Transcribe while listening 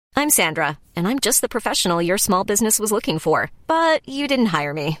I'm Sandra, and I'm just the professional your small business was looking for. But you didn't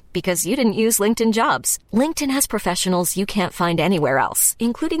hire me because you didn't use LinkedIn Jobs. LinkedIn has professionals you can't find anywhere else,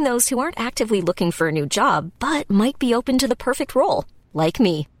 including those who aren't actively looking for a new job, but might be open to the perfect role, like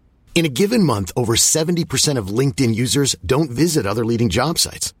me. In a given month, over 70% of LinkedIn users don't visit other leading job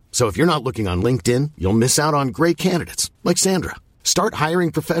sites. So if you're not looking on LinkedIn, you'll miss out on great candidates like Sandra. Start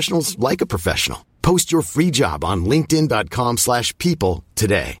hiring professionals like a professional. Post your free job on linkedin.com/people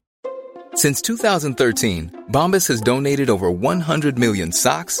today. Since 2013, Bombas has donated over 100 million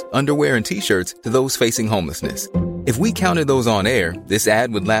socks, underwear, and T-shirts to those facing homelessness. If we counted those on air, this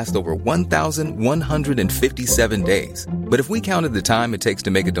ad would last over 1,157 days. But if we counted the time it takes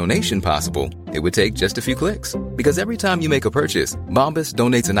to make a donation possible, it would take just a few clicks. Because every time you make a purchase, Bombas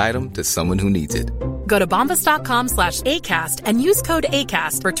donates an item to someone who needs it. Go to bombas.com/ACAST and use code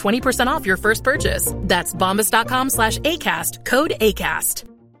ACAST for 20% off your first purchase. That's bombas.com/ACAST, code ACAST.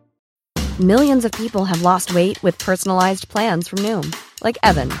 Millions of people have lost weight with personalized plans from Noom. Like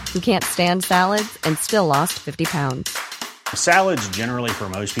Evan, who can't stand salads and still lost 50 pounds. Salads generally for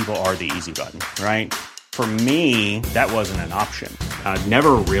most people are the easy button, right? For me, that wasn't an option. I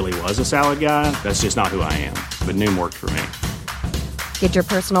never really was a salad guy. That's just not who I am. But Noom worked for me. Get your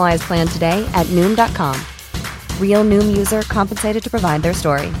personalized plan today at Noom.com. Real Noom user compensated to provide their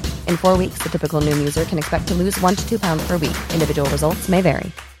story. In 4 weeks, the typical Noom user can expect to lose 1 to 2 pounds per week. Individual results may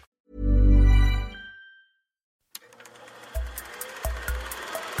vary.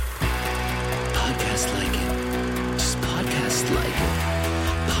 Podcast like it. Just podcast like it.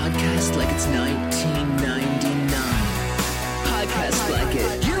 Podcast like it's 1999. Podcast like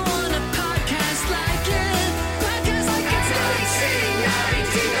it. You want a podcast like it? Podcast like it's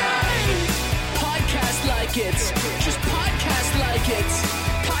 1999. Podcast like it. Just podcast like it.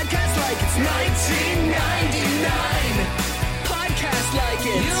 Podcast like it's 1999. Podcast like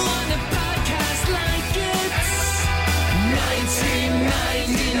it. You want a podcast like it?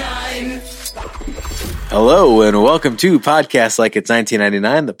 1999. Hello and welcome to Podcast Like It's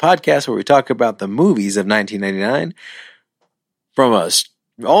 1999, the podcast where we talk about the movies of 1999 from a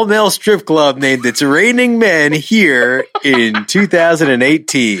all-male strip club named It's Raining Men here in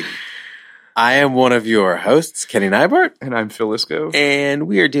 2018. I am one of your hosts, Kenny Nybart. And I'm Phil Isco. And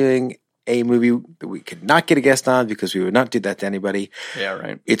we are doing a movie that we could not get a guest on because we would not do that to anybody. Yeah,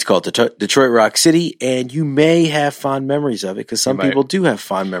 right. It's called Detroit Rock City, and you may have fond memories of it because some people do have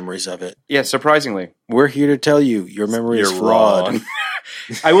fond memories of it. Yeah, surprisingly. We're here to tell you your memory is flawed.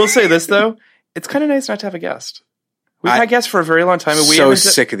 I will say this, though. It's kind of nice not to have a guest. We've had guests for a very long time. And so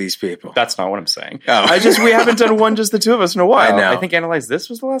sick of these people. That's not what I'm saying. Oh. We haven't done one just the two of us in a while. I know. I think Analyze This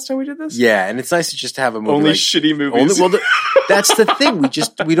was the last time we did this. Yeah, and it's nice to just have a movie. Only shitty movies. That's the thing.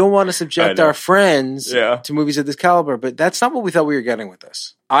 We don't want to subject our friends to movies of this caliber, but that's not what we thought we were getting with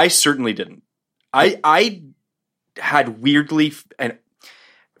this. I certainly didn't. I had weirdly, and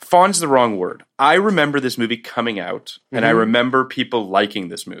fond's the wrong word. I remember this movie coming out, and I remember people liking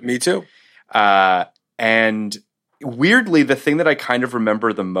this movie. Me too. And weirdly, the thing that I kind of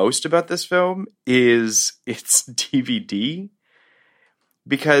remember the most about this film is its DVD.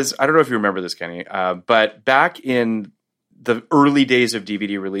 Because I don't know if you remember this, Kenny, but back in the early days of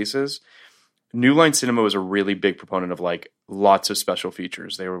DVD releases, New Line Cinema was a really big proponent of like lots of special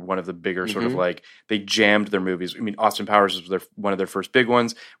features. They were one of the bigger sort of like, they jammed their movies. I mean, Austin Powers was one of their first big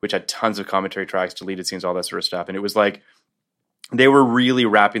ones, which had tons of commentary tracks, deleted scenes, all that sort of stuff. And it was like, they were really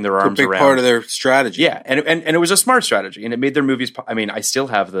wrapping their arms around. A big part of their strategy. Yeah, and it was a smart strategy, and it made their movies. I mean, I still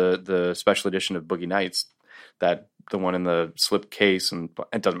have the special edition of Boogie Nights, the one in the slip case, and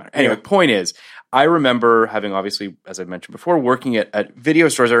it doesn't matter. Anyway, point is, I remember having, obviously, as I mentioned before, working at video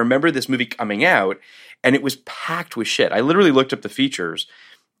stores. I remember this movie coming out, and it was packed with shit. I literally looked up the features.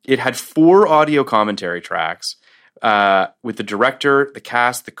 It had 4 audio commentary tracks with the director, the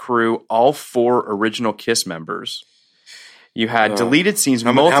cast, the crew, all 4 original Kiss members. You had deleted scenes.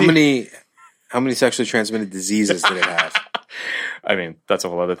 How many sexually transmitted diseases did it have? I mean, that's a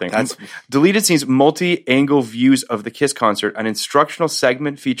whole other thing. Deleted scenes, multi-angle views of the Kiss concert, an instructional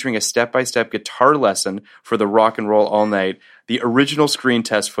segment featuring a step-by-step guitar lesson for the Rock and Roll All Night, the original screen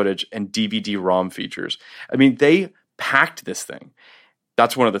test footage, and DVD-ROM features. I mean, they packed this thing.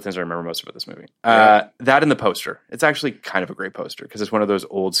 That's one of the things I remember most about this movie. That and the poster. It's actually kind of a great poster because it's one of those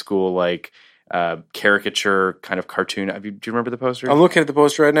old school, like, caricature kind of cartoon. Do you remember the poster? I'm looking at the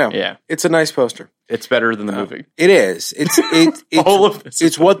poster right now. Yeah. It's a nice poster. It's better than the movie. It is. It's all of this.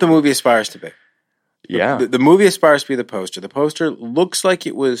 It's what the movie aspires to be. Yeah. The movie aspires to be the poster. The poster looks like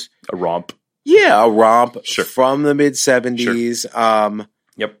it was a romp. Yeah, a romp from the mid-70s. Sure.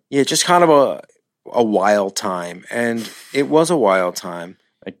 Yep. Yeah, just kind of a wild time. And it was a wild time.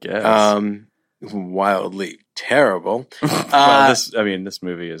 I guess. Wildly terrible. This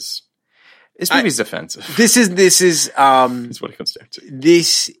movie is offensive. This is That's what it comes down to.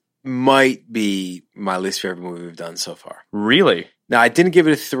 this might be my least favorite movie we've done so far. Really? Now, I didn't give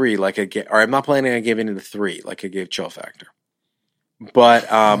it a 3 I'm not planning on giving it a 3 like I gave Chill Factor.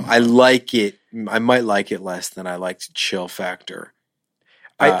 But I like it. I might like it less than I liked Chill Factor.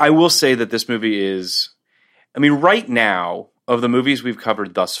 I will say that this movie is, right now, of the movies we've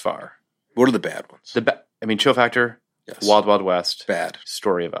covered thus far. What are the bad ones? Chill Factor, Yes. Wild Wild West, Bad.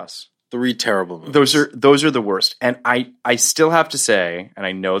 Story of Us. 3 terrible movies. Those are the worst. And I still have to say, and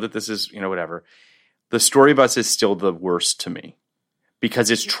I know that this is, whatever, the Story of Us is still the worst to me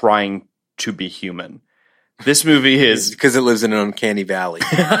because it's trying to be human. This movie is because it lives in an uncanny valley.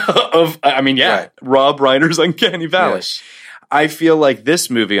 Right. Rob Reiner's Uncanny Valley. Yes. I feel like this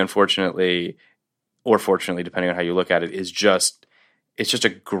movie, unfortunately, or fortunately, depending on how you look at it, it's just a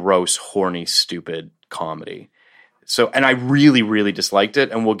gross, horny, stupid comedy. So, and I really, really disliked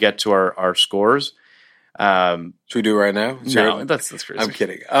it, and we'll get to our scores. Should we do it right now? No, that's crazy. I'm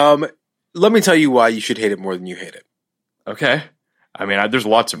kidding. Let me tell you why you should hate it more than you hate it. Okay. There's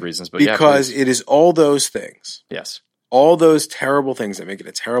lots of reasons, but because it is all those things. Yes. All those terrible things that make it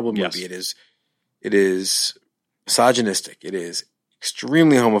a terrible movie. Yes. It is misogynistic. It is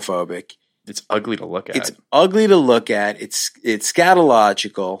extremely homophobic. It's ugly to look at. It's ugly to look at. It's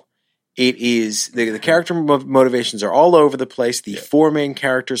scatological. It is the character motivations are all over the place. The 4 main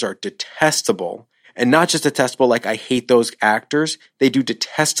characters are detestable, and not just detestable. Like I hate those actors. They do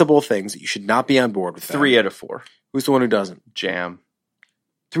detestable things that you should not be on board with. 3 out of 4. Who's the one who doesn't? Jam.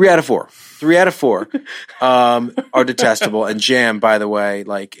 3 out of 4. 3 out of 4 are detestable. And Jam, by the way,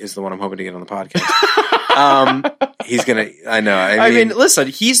 is the one I'm hoping to get on the podcast. He's gonna. I know. I mean, listen.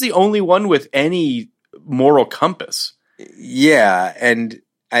 He's the only one with any moral compass. Yeah, and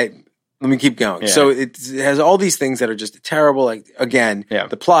let me keep going. Yeah. So it has all these things that are just terrible.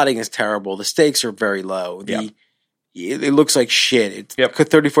 The plotting is terrible. The stakes are very low. It looks like shit. It cost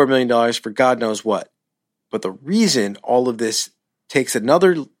 $34 million for God knows what. But the reason all of this takes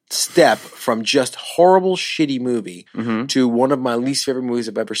another step from just horrible, shitty movie to one of my least favorite movies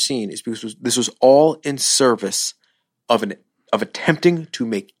I've ever seen is because this was all in service of attempting to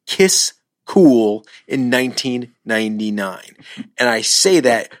make Kiss cool in 1999. And I say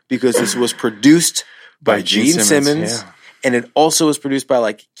that because this was produced by Gene Simmons. Yeah. And it also was produced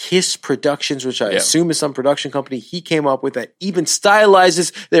by Kiss Productions, which I assume is some production company he came up with that even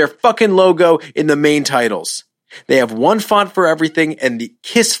stylizes their fucking logo in the main titles. They have one font for everything and the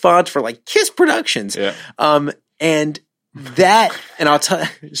Kiss font for Kiss Productions. Yeah. And I'll tell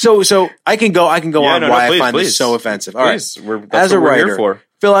so I can go on why I find this so offensive. All right. That's as a what writer, we're here for.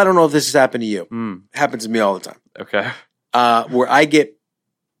 Phil, I don't know if this has happened to you. It happens to me all the time. Okay. Where I get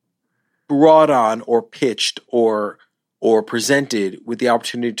brought on or pitched or presented with the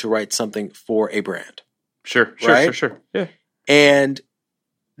opportunity to write something for a brand. Sure. Yeah. And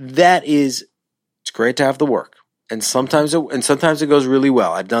it's great to have the work. And sometimes it goes really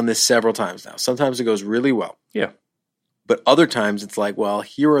well. I've done this several times now. Sometimes it goes really well. Yeah. But other times it's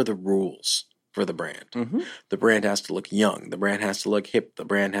here are the rules for the brand. Mm-hmm. The brand has to look young. The brand has to look hip. The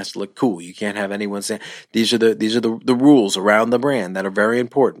brand has to look cool. You can't have anyone say these are the rules around the brand that are very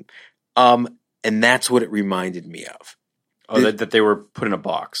important. And that's what it reminded me of. Oh, that they were put in a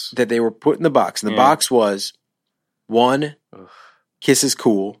box. That they were put in the box. And the box was 1, Kiss is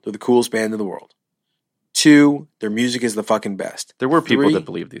cool. They're the coolest band in the world. 2, their music is the fucking best. There were people 3, that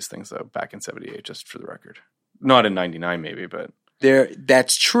believed these things though back in '78, just for the record. Not in '99, maybe, but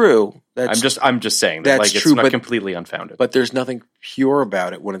that's true. I'm just saying that that's it's true, not but completely unfounded. But there's nothing pure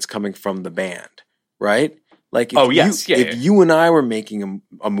about it when it's coming from the band, right? If you and I were making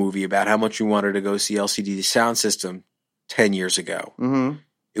a movie about how much we wanted to go see LCD Sound System 10 years ago,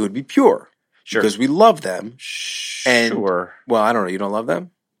 it would be pure. Sure. Because we love them. Sure. Well, I don't know. You don't love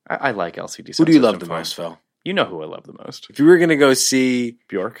them? I like LCD Sound Who do you love System the most, Phil? You know who I love the most. If you were going to go see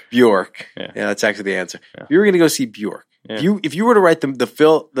Bjork. Yeah, that's actually the answer. Yeah. If you were going to go see Bjork, if you were to write the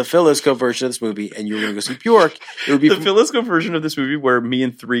Phil Isco version of this movie and you were going to go see Bjork, it would be the Phil Isco version of this movie where me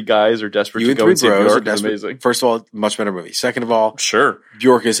and 3 guys are desperate to go and see Bjork is amazing. First of all, much better movie. Second of all, sure,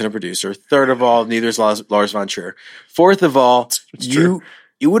 Bjork isn't a producer. Third of all, neither is Lars von Trier. Fourth of all,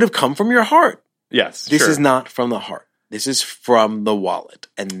 it would have come from your heart. Yes, this is not from the heart. This is from the wallet,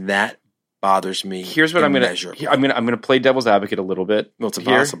 and that bothers me. Here's what I'm going to play devil's advocate a little bit. Well, it's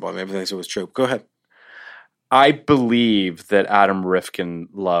impossible. I mean, everything was true. Go ahead. I believe that Adam Rifkin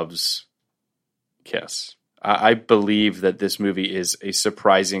loves Kiss. I believe that this movie is a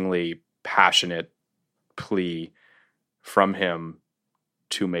surprisingly passionate plea from him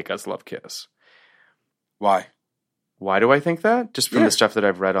to make us love Kiss. Why? Why do I think that? Just from Yeah. the stuff that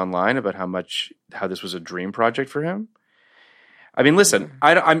I've read online about how this was a dream project for him. I mean, listen,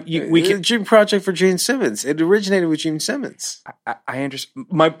 we can. Dream project for Gene Simmons. It originated with Gene Simmons. I understand.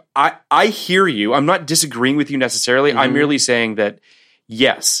 I hear you. I'm not disagreeing with you necessarily. I'm merely saying that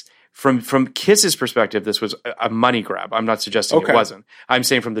yes, from Kiss's perspective, this was a money grab. I'm not suggesting Okay. it wasn't. I'm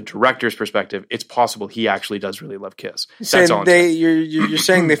saying from the director's perspective, it's possible he actually does really love Kiss. That's Saying all I'm saying. you're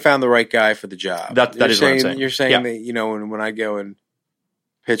saying they found the right guy for the job. That You're is what I'm saying. You're saying Yeah. that when I go and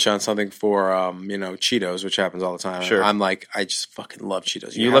pitch on something for Cheetos, which happens all the time. Sure. I'm like, I just fucking love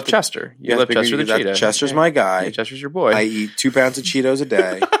Cheetos. You love Chester. You love Chester the Cheetah. Chester's my guy. Yeah, Chester's your boy. I eat 2 pounds of Cheetos a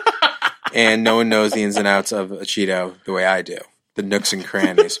day, and no one knows the ins and outs of a Cheeto the way I do, the nooks and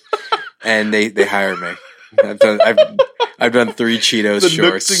crannies, and they hire me. I've done 3 Cheetos the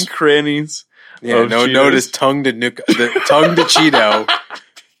shorts. nooks and crannies. Yeah, of Cheetos. notice tongue to Cheeto,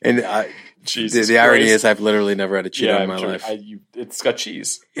 and Jesus the irony Christ. is I've literally never had a Cheeto in I'm my sure. life. It's got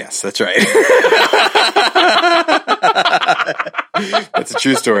cheese. Yes, that's right. That's a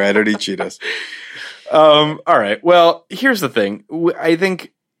true story. I don't eat Cheetos. All right. Well, here's the thing. I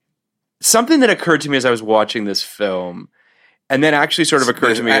think something that occurred to me as I was watching this film, and then actually sort of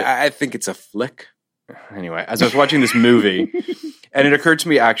occurred to me. I think it's a flick. Anyway, as I was watching this movie, and it occurred to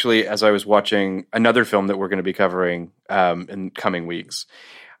me actually as I was watching another film that we're going to be covering in coming weeks.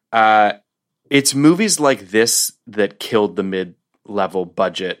 It's movies like this that killed the mid-level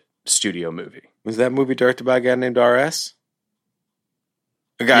budget studio movie. Was that movie directed by a guy named R.S.?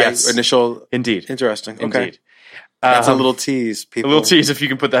 A guy, Yes. initial... Indeed. Interesting. Okay. Indeed. That's a little tease, A people. little tease if you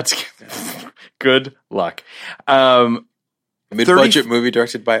can put that together. Good luck. Mid-budget movie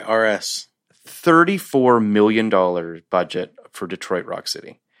directed by R.S. $34 million budget for Detroit Rock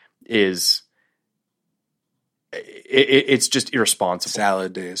City is... It's just irresponsible.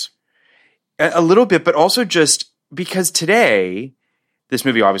 Salad days. A little bit, but also just because today this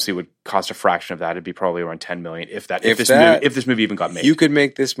movie obviously would cost a fraction of that. It'd be probably around $10 million if this movie even got made. You could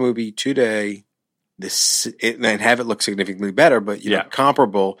make this movie today and have it look significantly better, but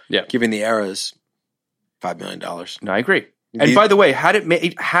comparable, given the eras, $5 million. No, I agree. And by the way, had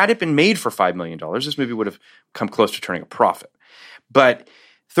it been made for $5 million, this movie would have come close to turning a profit. But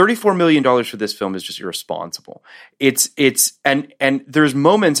 $34 million for this film is just irresponsible. And there's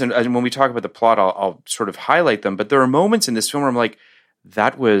moments, and when we talk about the plot, I'll sort of highlight them, but there are moments in this film where I'm like,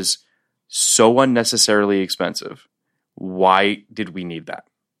 that was so unnecessarily expensive. Why did we need that?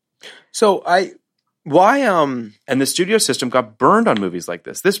 So and the studio system got burned on movies like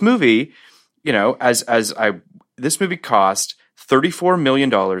this. This movie, this movie cost $34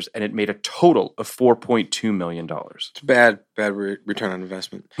 million and it made a total of $4.2 million. It's a bad return on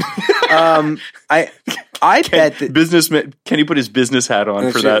investment. I bet that businessman. Can he put his business hat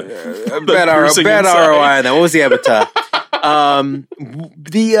on for that? Bad ROI on that. What was the EBITDA?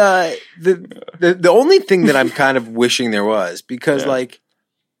 The only thing that I'm kind of wishing there was, because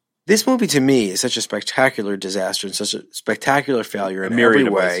this movie to me is such a spectacular disaster and such a spectacular failure in every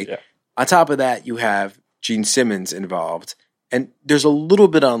way. Yeah. On top of that, you have Gene Simmons involved. And there's a little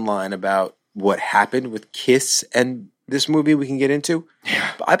bit online about what happened with Kiss and this movie we can get into.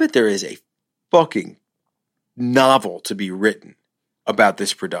 Yeah. But I bet there is a fucking novel to be written about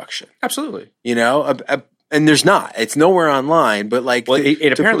this production. Absolutely. And there's not. It's nowhere online, but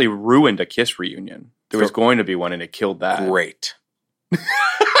it apparently ruined a Kiss reunion. There was going to be one and it killed that. Great.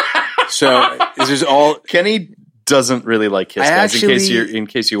 So this is all... Kenny doesn't really like Kiss, guys, in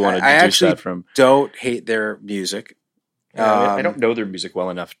case you want to deduce that from... don't hate their music. I don't know their music well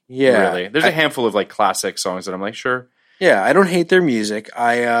enough. Yeah, really. There's a handful of classic songs that I'm like, sure. Yeah, I don't hate their music.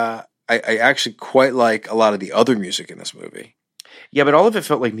 I actually quite like a lot of the other music in this movie. Yeah, but all of it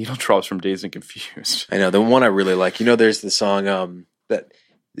felt like needle drops from Dazed and Confused. I know the one I really like. There's the song that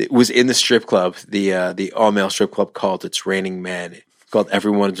it was in the strip club, the all male strip club called "It's Raining Men," called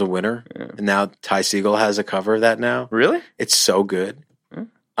 "Everyone's a Winner," and now Ty Segall has a cover of that now. Really? It's so good.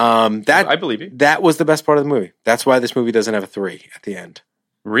 I believe you. That was the best part of the movie. That's why this movie doesn't have a 3 at the end.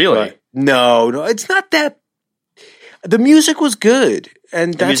 Really? But no, it's not that. The music was good,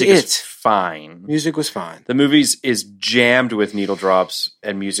 and The that's music it. is fine. Music was fine. The movie is jammed with needle drops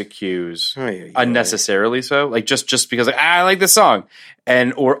and music cues, unnecessarily so. Just because I like this song,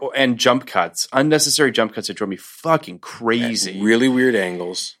 and jump cuts, unnecessary jump cuts that drove me fucking crazy. At really weird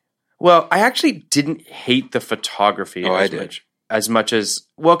angles. Well, I actually didn't hate the photography as much as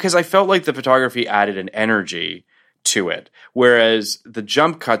because I felt like the photography added an energy to it, whereas the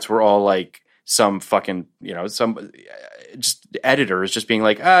jump cuts were all like some fucking some just editors just being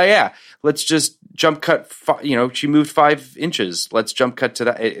like, oh yeah, let's just jump cut. She moved 5 inches. Let's jump cut to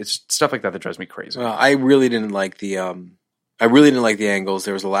that. It's stuff like that drives me crazy. Well, I really didn't like the angles.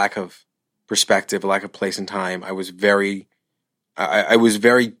 There was a lack of perspective, a lack of place and time. I found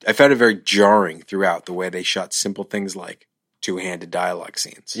it very jarring throughout the way they shot simple things like two-handed dialogue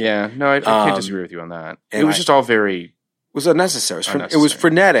scenes. Yeah, no, I can't disagree with you on that. It was just all very... It was unnecessary. It was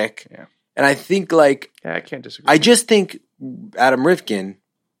frenetic. Yeah. And I think, I can't disagree. I just think Adam Rifkin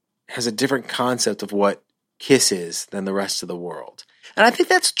has a different concept of what Kiss is than the rest of the world. And I think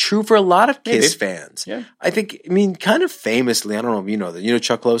that's true for a lot of Kiss fans. Yeah. Kind of famously, I don't know if you know that. You know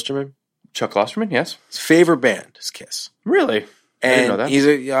Chuck Klosterman? Chuck Klosterman, yes. His favorite band is Kiss. Really? I didn't know that.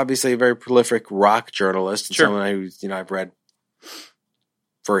 He's obviously a very prolific rock journalist. And Sure. someone who's, I've read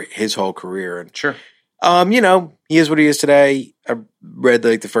for his whole career. And Sure. He is what he is today. I read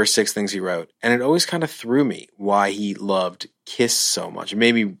the first 6 things he wrote, and it always kind of threw me why he loved Kiss so much. It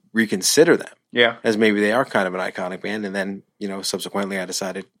made me reconsider them. Yeah. As maybe they are kind of an iconic band. And then, subsequently I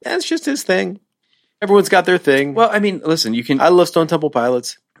decided, it's just his thing. Everyone's got their thing. Well, listen, you can... I love Stone Temple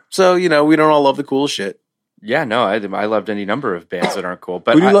Pilots. So, we don't all love the cool shit. Yeah, no, I loved any number of bands that aren't cool.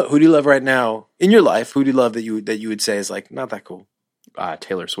 But who do you love right now in your life? Who do you love that you would say is not that cool?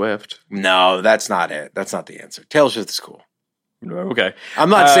 Taylor Swift. No, that's not it. That's not the answer. Taylor Swift is cool. Okay. I'm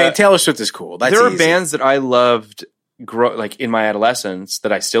not saying Taylor Swift is cool. That's there are easy. bands that I loved in my adolescence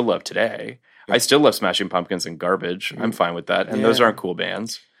that I still love today. I still love Smashing Pumpkins and Garbage. I'm fine with that. And those aren't cool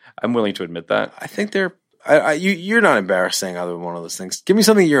bands. I'm willing to admit that. I think they're... you're not embarrassed saying either one of those things. Give me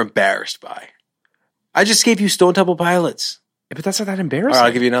something you're embarrassed by. I just gave you Stone Temple Pilots. But that's not that All embarrassing. right,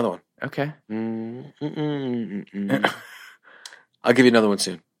 I'll give you another one. Okay. I'll give you another one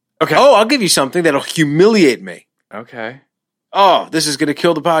soon. Okay. Oh, I'll give you something that'll humiliate me. Okay. Oh, this is going to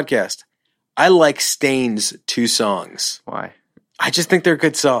kill the podcast. I like Stain's 2 songs. Why? I just think they're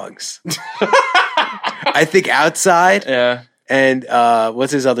good songs. I think Outside and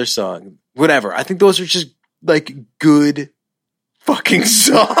what's his other song? Whatever. I think those are just good fucking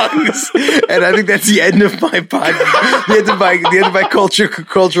songs. And I think that's the end of my podcast. the end of my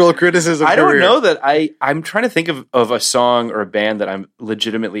cultural criticism. I don't career. know that I'm trying to think of a song or a band that I'm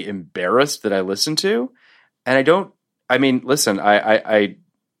legitimately embarrassed that I listen to. And listen, I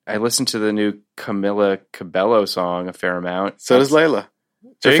listened to the new Camila Cabello song a fair amount. So does Layla.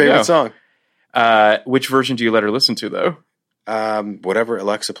 It's her favorite song. Which version do you let her listen to, though? Whatever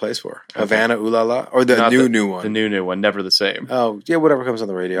Alexa plays for. Havana Ooh La La. Or the new one. The new one, Never the Same. Oh, yeah, whatever comes on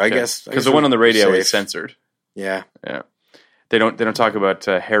the radio. Okay. I guess. Because the one on the radio is censored. Yeah. Yeah. They don't talk about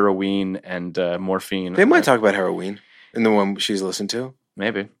heroin and morphine. They might talk about heroin in the one she's listened to.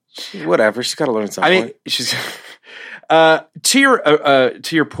 Maybe. Whatever. She's got to learn something. She's... to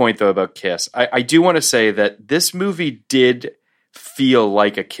your point though about Kiss, I do want to say that this movie did feel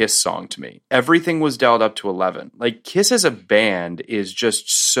like a Kiss song to me. Everything was dialed up to 11. Kiss as a band is just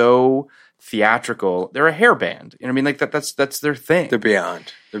so theatrical. They're a hair band. You know what I mean? That's their thing. They're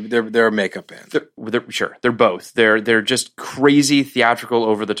beyond. They're a makeup band. Sure. They're both. They're just crazy theatrical,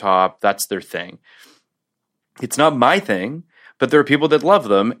 over the top. That's their thing. It's not my thing, but there are people that love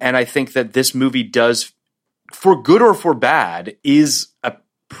them, and I think that this movie does, for good or for bad, is a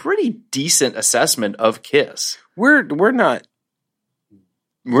pretty decent assessment of Kiss. We're not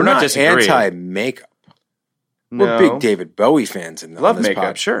anti-makeup. No. We're big David Bowie fans in love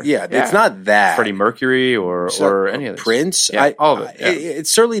makeup, sure. Yeah, it's not that. Freddie Mercury or any of this. Prince. Yeah, all of it. Yeah.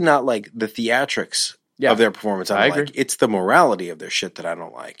 It's certainly not like the theatrics of their performance I don't agree. like. It's the morality of their shit that I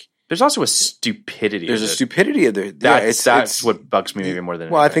don't like. There's also a stupidity. There's a stupidity of their... That's what bugs me maybe more than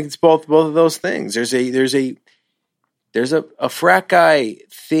anything. Well, I think it's both of those things. There's a frat guy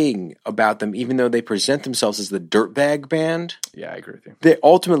thing about them, even though they present themselves as the dirtbag band. Yeah, I agree with you. They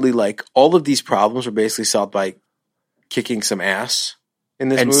ultimately, all of these problems were basically solved by kicking some ass in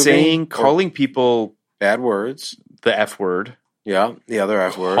this movie. And calling people... bad words. The F word. Yeah, the other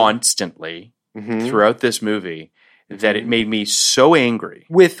F word. Constantly throughout this movie, that it made me so angry.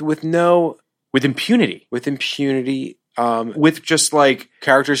 With impunity. With impunity. With just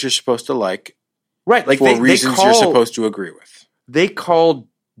characters you're supposed to like. Right, for reasons you're supposed to agree with. They called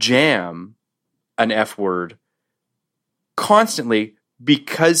Jam an F word constantly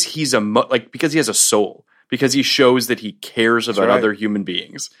because he's because he has a soul, because he shows that he cares about other human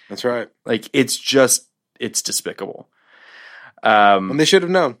beings. That's right. It's despicable. And they should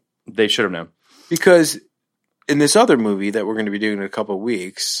have known. They should have known. Because in this other movie that we're going to be doing in a couple of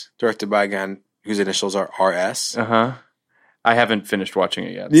weeks, directed by a guy whose initials are RS. I haven't finished watching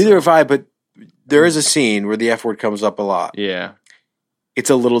it yet. Neither have I, but there is a scene where the F word comes up a lot. Yeah. It's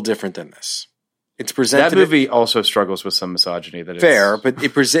a little different than this. It's presented. That movie also struggles with some misogyny. That Fair, but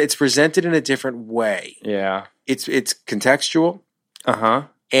it's presented in a different way. Yeah. It's contextual. Uh-huh.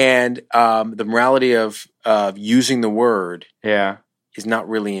 And the morality of using the word Yeah. is not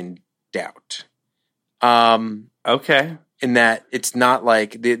really in doubt. Okay. In that it's not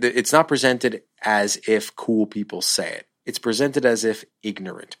like it's not presented as if cool people say it. It's presented as if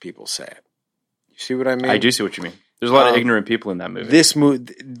ignorant people say it. You see what I mean? I do see what you mean. There's a lot of ignorant people in that movie.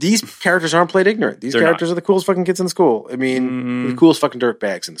 These characters aren't played ignorant. These characters are the coolest fucking kids in the school. I mean, the coolest fucking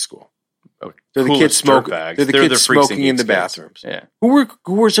dirtbags in the school. Oh, They're the kids smoking. They're the kids smoking in the bathrooms. Yeah. Who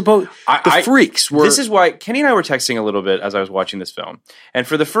were supposed? The freaks were. This is why Kenny and I were texting a little bit as I was watching this film, and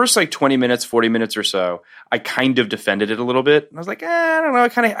for the first 20 minutes, 40 minutes or so, I kind of defended it a little bit. And I was like, I don't know.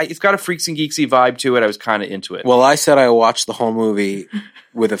 It's got a freaks and geeksy vibe to it. I was kind of into it. Well, I said I watched the whole movie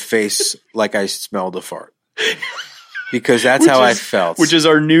with a face like I smelled a fart. Because that's how I felt. Which is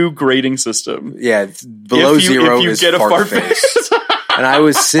our new grading system. Yeah, below zero if you is get a fart face. And I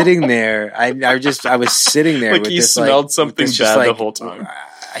was sitting there. I was sitting there like with you this, smelled something bad the whole time.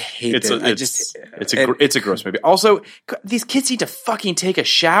 I hate it. It's a gross movie. Also, these kids need to fucking take a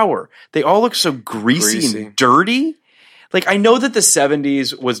shower. They all look so greasy. And dirty. Like, I know that the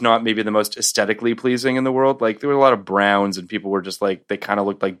 70s was not maybe the most aesthetically pleasing in the world. Like, there were a lot of browns, and people were just like, they kind of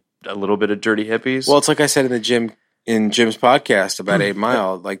looked like a little bit of dirty hippies. Well, it's like I said in the gym. In Jim's podcast about 8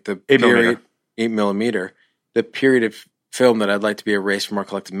 Mile, like the 8 millimeter, the period of film that I'd like to be erased from our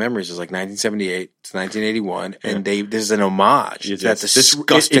collective memories is like 1978 to 1981, and this is an homage to that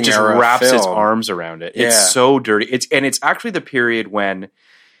disgusting it just era wraps film. its arms around it. It's so dirty. It's actually the period when,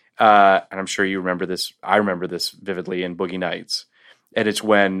 and I'm sure you remember this. I remember this vividly in Boogie Nights, and it's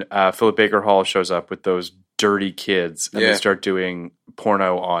when Philip Baker Hall shows up with those dirty kids and they start doing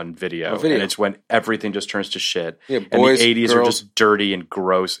porno on video. And it's when everything just turns to shit. Yeah, and boys, the 80s girls. are just dirty and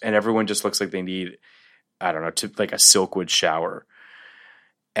gross, and everyone just looks like they need, I don't know, like a Silkwood shower.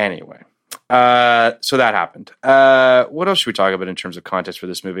 Anyway, so that happened. What else should we talk about in terms of context for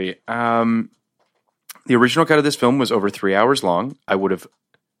this movie? The original cut of this film was over 3 hours long. I would have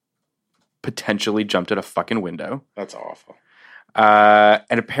potentially jumped at a fucking window. That's awful.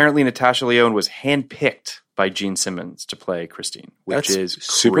 And apparently Natasha Lyonne was handpicked by Gene Simmons to play Christine, which is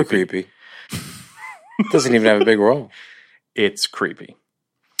super creepy. Doesn't even have a big role. It's creepy.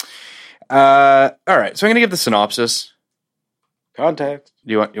 All right, so I'm going to give the synopsis. Context.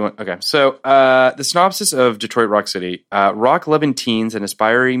 You want? Okay. So the synopsis of Detroit Rock City: rock-loving teens and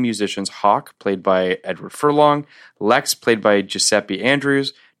aspiring musicians Hawk, played by Edward Furlong, Lex, played by Giuseppe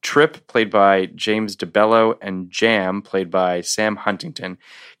Andrews, Trip, played by James DeBello, and Jam, played by Sam Huntington,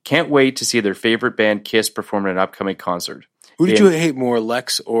 can't wait to see their favorite band Kiss perform at an upcoming concert. Who did you hate more,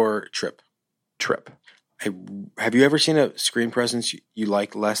 Lex or Trip? Trip. Have you ever seen a screen presence you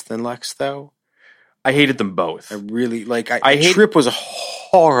like less than Lex, though? I hated them both. I really Trip was a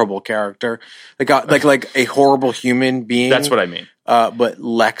horrible character, like a horrible human being. That's what I mean. But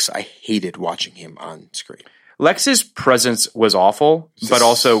Lex, I hated watching him on screen. Lex's presence was awful, but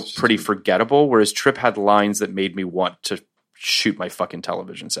also pretty forgettable, whereas Trip had lines that made me want to shoot my fucking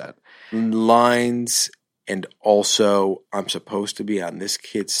television set. Lines, and also, I'm supposed to be on this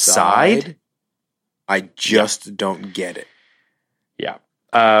kid's side? I just don't get it. Yeah.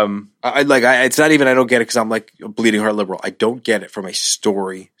 It's not even I don't get it because I'm like a bleeding heart liberal. I don't get it from a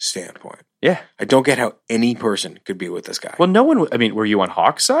story standpoint. Yeah. I don't get how any person could be with this guy. Well, no one, were you on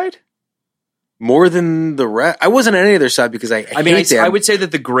Hawk's side? More than the rest. I wasn't on any of their side because I hate them. I would say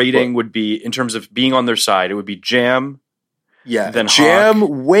that the grading would be, in terms of being on their side, it would be Jam. Yeah. Then Jam, Hawk.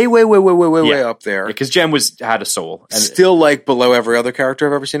 way up there. Because Jam had a soul. And still like below every other character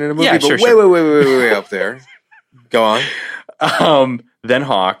I've ever seen in a movie, Yeah, but sure. way up there. Go on. Then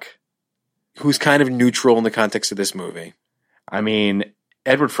Hawk. Who's kind of neutral in the context of this movie. I mean,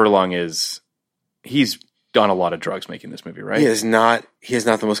 Edward Furlong he's done a lot of drugs making this movie, right? He is not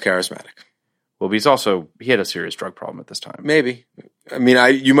the most charismatic. Well, he had a serious drug problem at this time. Maybe. I mean,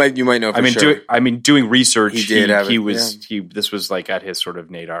 you might know for sure. Doing research, this was like at his sort of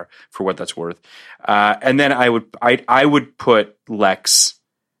nadir for what that's worth. And then I would put Lex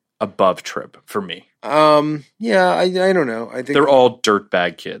above Trip for me. Yeah, I don't know. I think they're all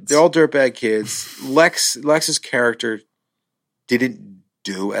dirtbag kids. They're all dirtbag kids. Lex's character didn't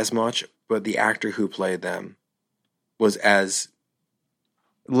do as much, but the actor who played them was as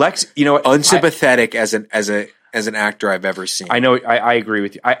Lex, you know, unsympathetic as an actor I've ever seen. I know. I agree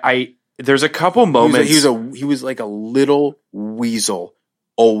with you. There's a couple moments. He was like a little weasel,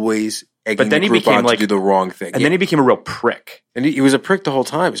 always egging the group on to do the wrong thing. And then he became a real prick. And he was a prick the whole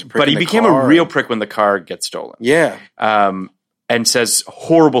time. But he became a real prick when the car gets stolen. Yeah. And says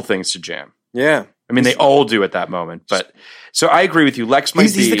horrible things to Jam. Yeah. I mean, they all do at that moment. But so I agree with you. Lex might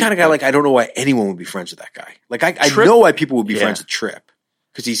be. He's the kind of guy, like, I don't know why anyone would be friends with that guy. Like, I Trip- know why people would be Yeah. friends with Trip.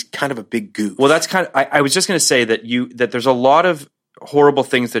 Because he's kind of a big goof. Well, that's kind of. I was just going to say that there's a lot of horrible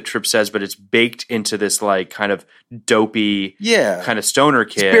things that Trip says, but it's baked into this like kind of dopey, kind of stoner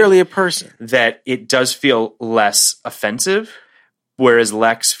kid. He's barely a person. That it does feel less offensive, whereas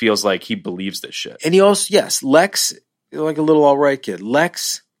Lex feels like he believes this shit. And he also, Lex, like a little all right kid.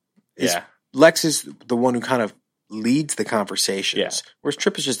 Lex is the one who kind of leads the conversations. Whereas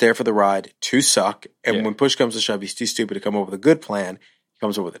Trip is just there for the ride to suck. And when push comes to shove, he's too stupid to come up with a good plan. He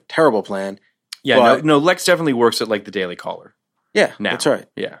comes up with a terrible plan. Yeah, but, no, Lex definitely works at like the Daily Caller. Yeah, now. that's right.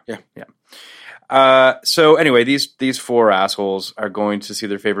 Yeah. So anyway, these four assholes are going to see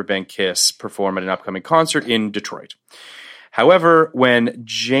their favorite band Kiss perform at an upcoming concert in Detroit. However, when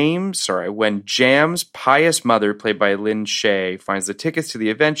Jam's pious mother, played by Lynn Shay, finds the tickets to the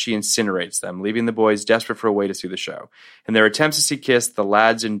event, she incinerates them, leaving the boys desperate for a way to see the show. In their attempts to see Kiss, the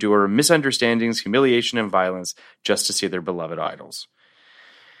lads endure misunderstandings, humiliation, and violence just to see their beloved idols.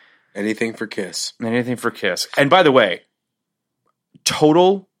 Anything for Kiss. Anything for Kiss. And by the way,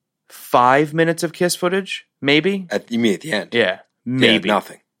 total 5 minutes of Kiss footage, maybe? You mean at the end? Yeah, maybe. Yeah,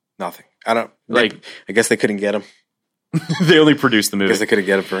 nothing. I guess they couldn't get him. They only produced the movie. I guess they couldn't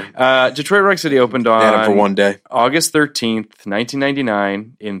get him for... Detroit Rock City opened on... They had him for one day. August 13th,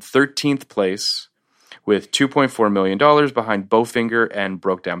 1999, in 13th place, with $2.4 million behind Bowfinger and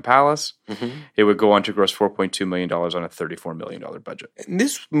Broke Down Palace. Mm-hmm. It would go on to gross $4.2 million on a $34 million budget. And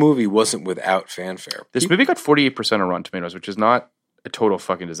this movie wasn't without fanfare. This movie got 48% on Rotten Tomatoes, which is not a total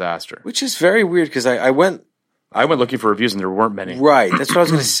fucking disaster. Which is very weird, because I went looking for reviews and there weren't many. Right, that's what I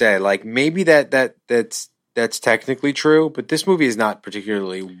was going to say. Like, maybe that's technically true, but this movie is not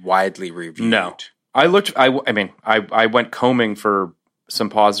particularly widely reviewed. No. I went combing for some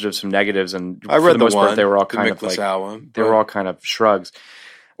positives, some negatives, and I read for the most part, they were all kind of like album, they were all kind of shrugs,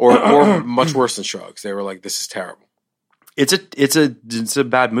 or much worse than shrugs. They were like, "This is terrible." It's a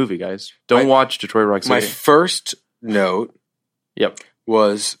bad movie, guys. Don't watch Detroit Rock City. My first note,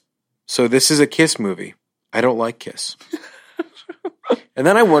 was so this is a Kiss movie. I don't like Kiss, and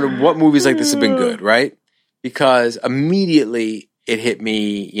then I wondered what movies like this have been good, right? Because immediately it hit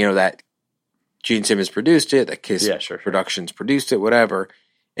me, that Gene Simmons produced it, that Kiss Productions produced it, whatever.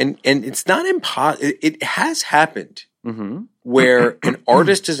 And it's not impossible. It has happened where an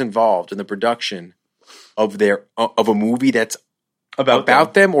artist is involved in the production of a movie that's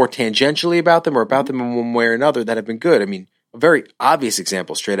about them or tangentially about them or about them in one way or another that have been good. I mean, a very obvious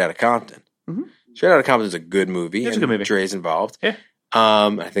example, Straight Outta Compton. Mm-hmm. Straight Outta Compton is a good movie. It's a good movie. Dre's involved. Yeah.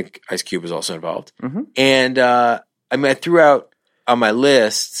 I think Ice Cube was also involved. Mm-hmm. And I threw out on my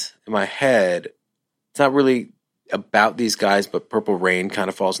list in my head, it's not really about these guys, but Purple Rain kind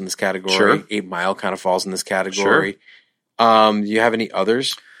of falls in this category. Sure. 8 Mile kind of falls in this category. Sure. Do you have any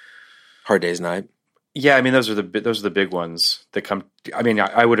others? Hard Day's Night. Yeah, I mean those are the big ones that come. I mean,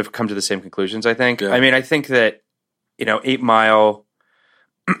 I would have come to the same conclusions. I think. Yeah. I mean, I think that 8 Mile.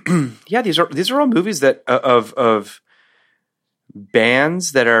 Yeah, these are all movies that of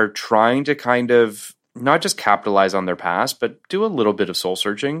bands that are trying to kind of not just capitalize on their past, but do a little bit of soul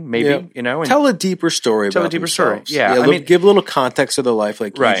searching, maybe, and tell a deeper story. Tell a deeper story. Yeah. I mean, give a little context to their life.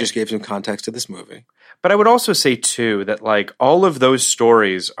 Like you just gave some context to this movie. But I would also say too, that like all of those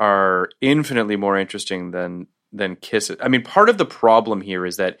stories are infinitely more interesting than Kiss. I mean, part of the problem here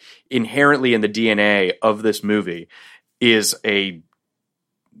is that inherently in the DNA of this movie is a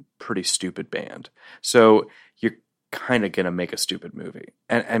pretty stupid band. So you're kind of going to make a stupid movie.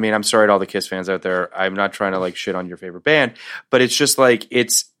 And I mean, I'm sorry to all the Kiss fans out there. I'm not trying to like shit on your favorite band, but it's just like,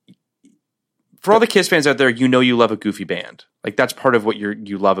 for all the Kiss fans out there, you love a goofy band. Like that's part of what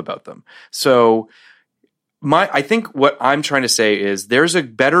you love about them. So I think what I'm trying to say is there's a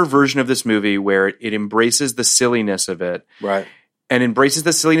better version of this movie where it embraces the silliness of it. Right. And embraces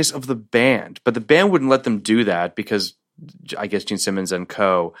the silliness of the band. But the band wouldn't let them do that because I guess Gene Simmons and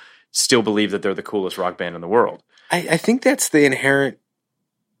co. still believe that they're the coolest rock band in the world. I think that's the inherent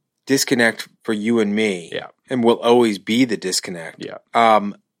disconnect for you and me. Yeah. And will always be the disconnect.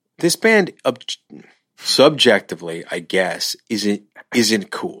 Yeah. This band, subjectively, I guess,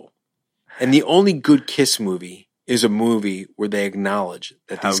 isn't cool. And the only good Kiss movie is a movie where they acknowledge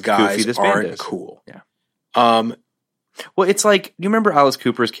that these guys aren't cool. Yeah. Well, it's like, you remember Alice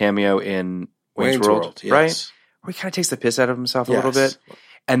Cooper's cameo in Wayne's World, yes. right? Where he kind of takes the piss out of himself a little bit.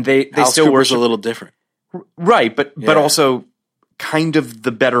 And they Alice still Cooper's a little different. Right, but also kind of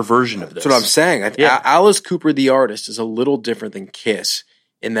the better version of this. That's what I'm saying. Alice Cooper, the artist, is a little different than Kiss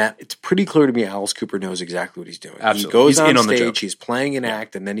in that it's pretty clear to me Alice Cooper knows exactly what he's doing. Absolutely. He goes He's on in on the stage, joke. he's playing an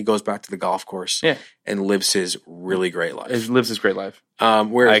act, and then he goes back to the golf course and lives his really great life. He lives his great life.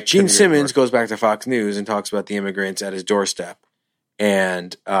 Whereas Gene couldn't agree Simmons more. goes back to Fox News and talks about the immigrants at his doorstep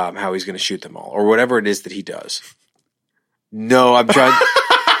and how he's going to shoot them all, or whatever it is that he does. No, I'm trying.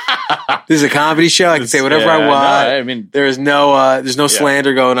 This is a comedy show. I can say whatever I want. No, I mean, there's no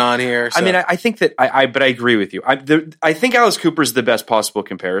slander going on here. So. I mean, I think that but I agree with you. I think Alice Cooper is the best possible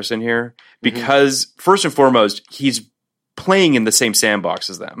comparison here because first and foremost, he's playing in the same sandbox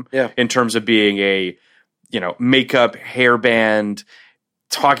as them. Yeah. In terms of being a, makeup, hair band,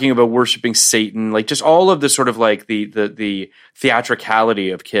 talking about worshiping Satan, like just all of the sort of like the theatricality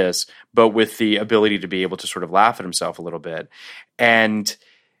of Kiss, but with the ability to be able to sort of laugh at himself a little bit. And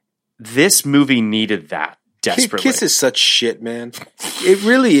this movie needed that desperately. Kiss is such shit, man. It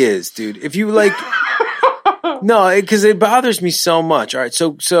really is, dude. If you like, no, because it bothers me so much. All right,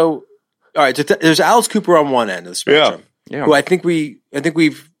 so there's Alice Cooper on one end of the spectrum, who I think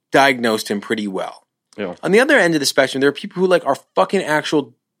we've diagnosed him pretty well. Yeah. On the other end of the spectrum, there are people who are fucking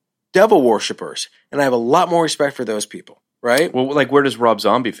actual devil worshippers, and I have a lot more respect for those people. Right? Well, where does Rob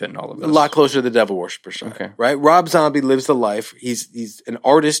Zombie fit in all of this? A lot closer to the devil worshiper side. Okay. Right? Rob Zombie lives the life. He's an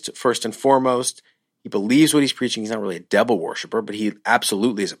artist first and foremost. He believes what he's preaching. He's not really a devil worshiper, but he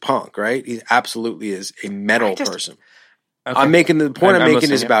absolutely is a punk, right? He absolutely is a metal person. Okay. I'm making the point I'm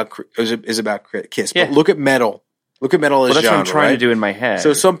making is about Kiss. Yeah. But look at metal. Look at metal as that's genre. What I'm trying to do in my head.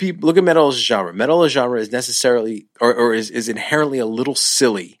 So some people look at metal as a genre. Metal as genre is necessarily or is inherently a little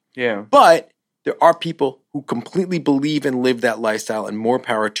silly. Yeah. But there are people who completely believe and live that lifestyle, and more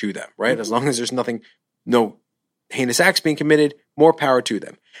power to them, right? As long as there's no heinous acts being committed, more power to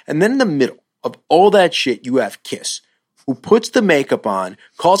them. And then in the middle of all that shit, you have Kiss, who puts the makeup on,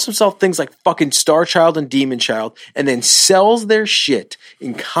 calls himself things like fucking Star Child and Demon Child, and then sells their shit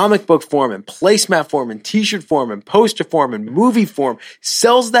in comic book form and placemat form and t-shirt form and poster form and movie form,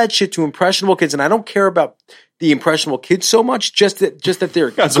 sells that shit to impressionable kids. And I don't care about the impressionable kids so much, just that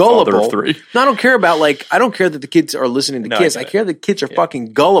they're As gullible. A father of three. No, I don't care about I don't care that the kids are listening to Kiss. I care that kids are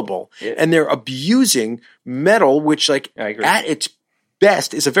fucking gullible and they're abusing metal, which at its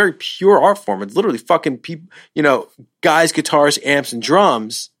best is a very pure art form. It's literally fucking people, guys, guitars, amps, and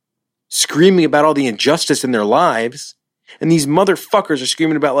drums screaming about all the injustice in their lives, and these motherfuckers are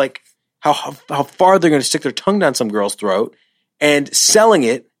screaming about how far they're going to stick their tongue down some girl's throat and selling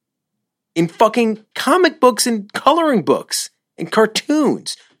it in fucking comic books and coloring books and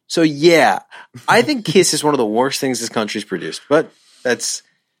cartoons. So yeah, I think Kiss is one of the worst things this country's produced. But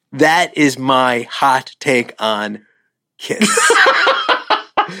that is my hot take on Kiss.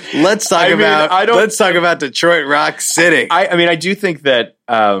 Let's talk about Detroit Rock City. I do think that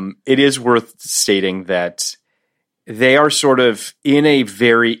it is worth stating that they are sort of in a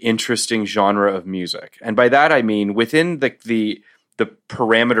very interesting genre of music. And by that I mean within the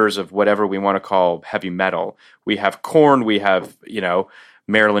parameters of whatever we want to call heavy metal. We have Korn, we have,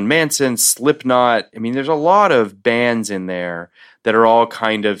 Marilyn Manson, Slipknot. I mean, there's a lot of bands in there that are all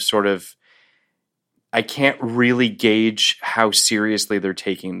kind of sort of, I can't really gauge how seriously they're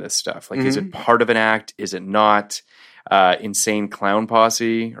taking this stuff. Is it part of an act? Is it not? Insane Clown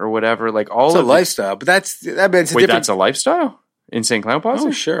Posse or whatever. It's a lifestyle, but that's a lifestyle? Insane Clown Posse?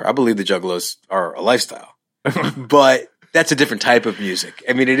 Oh, sure. I believe the Juggalos are a lifestyle. But that's a different type of music.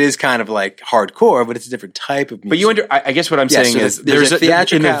 I mean, it is kind of hardcore, but it's a different type of music. But I guess what I'm saying is there's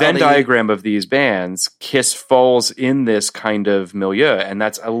in the Venn diagram of these bands, Kiss falls in this kind of milieu, and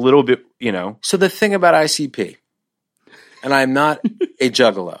that's a little bit, So the thing about ICP, and I'm not a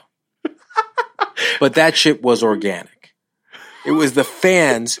Juggalo, but that shit was organic. It was the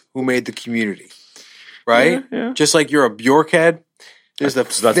fans who made the community, right? Yeah. Just like you're a Bjork head, there's the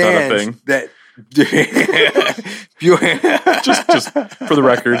fans not a thing. that... just for the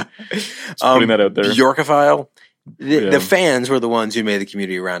record, just putting that out there. Bjorkophile. The fans were the ones who made the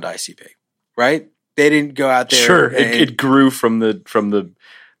community around ICP, right? They didn't go out there. Sure, it grew from the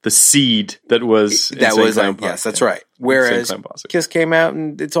seed that was yes, that's right. Whereas Kiss came out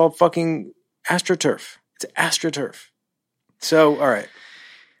and it's all fucking AstroTurf. It's AstroTurf. So all right,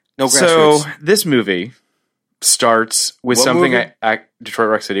 no grassroots. So this movie starts with something Detroit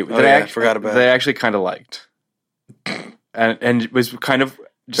Rock City that I forgot about. That I actually kind of liked, and it was kind of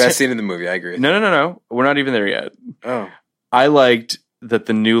best scene in the movie. I agree. No, we're not even there yet. Oh, I liked that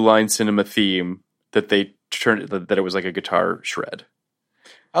the New Line Cinema theme that they turned that it was like a guitar shred.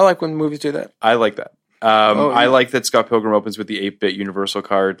 I like when movies do that. I like that. I like that Scott Pilgrim opens with the 8-bit Universal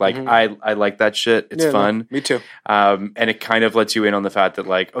card. I like that shit. It's fun. Me too. And it kind of lets you in on the fact that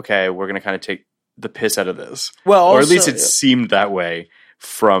okay, we're going to kind of take the piss out of this. Well, or at least it seemed that way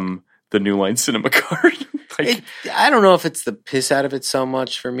from the New Line Cinema card. I don't know if it's the piss out of it so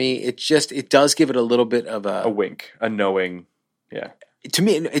much for me. It does give it a little bit of a wink, a knowing. Yeah. To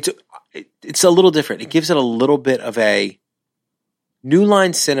me, it's a little different. It gives it a little bit of a New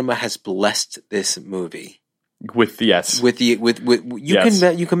Line Cinema has blessed this movie. With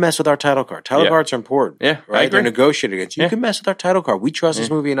you can mess with our title card. Title cards are important. Yeah, right. They're negotiated against. You can mess with our title card. We trust this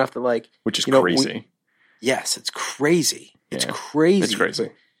movie enough to which is crazy. Yes, it's crazy. It's Yeah. crazy. It's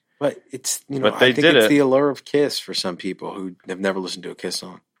crazy. But it's But I they think did it's it. the allure of Kiss for some people who have never listened to a Kiss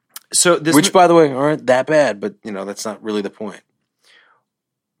song. So this, Which, by the way, aren't that bad. But that's not really the point.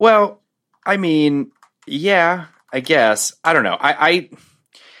 well, I mean, yeah, I guess. I don't know. I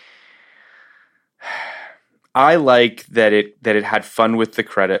like that it had fun with the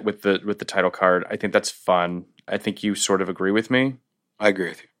credit with the title card. I think that's fun. I think you sort of agree with me, I agree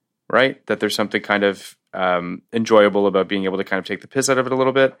with you. right? That there's something kind of enjoyable about being able to kind of take the piss out of it a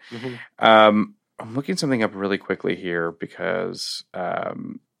little bit. I'm looking something up really quickly here because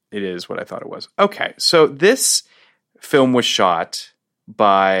it is what I thought it was. Okay, so this film was shot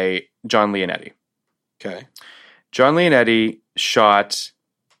by John Leonetti. Okay. John Leonetti shot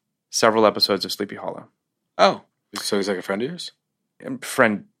several episodes of Sleepy Hollow. Oh, so he's like a friend of yours?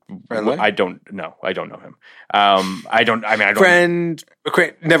 Friendly? I don't know. I don't know him. Friend.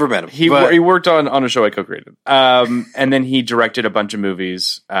 Okay, never met him. He worked on a show I co-created. And then he directed a bunch of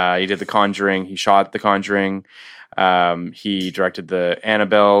movies. He did The Conjuring. He shot The Conjuring. He directed the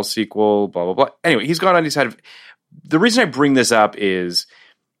Annabelle sequel, blah, blah, blah. Anyway, he's gone on his side of... The reason I bring this up is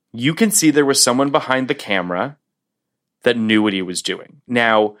you can see there was someone behind the camera that knew what he was doing.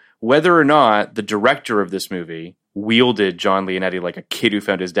 Now, whether or not the director of this movie wielded John Leonetti like a kid who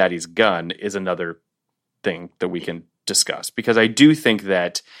found his daddy's gun is another thing that we can discuss. Because I do think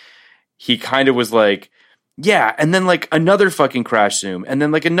that he kind of was like, yeah, and then like another fucking crash zoom, and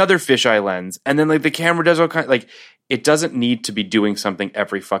then like another fisheye lens, and then like the camera does all kind like it doesn't need to be doing something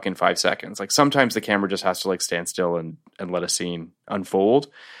every fucking 5 seconds. Like sometimes the camera just has to like stand still and let a scene unfold.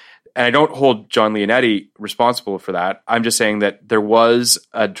 And I don't hold John Leonetti responsible for that. I'm just saying that there was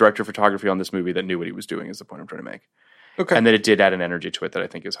a director of photography on this movie that knew what he was doing is the point I'm trying to make. Okay. And that it did add an energy to it that I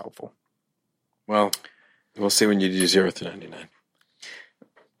think is helpful. Well, we'll see when you do 0 to 99.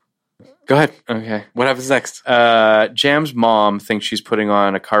 Go ahead. Okay. What happens next? Jam's mom thinks she's putting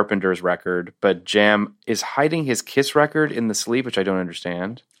on a Carpenter's record, but Jam is hiding his Kiss record in the sleeve, which I don't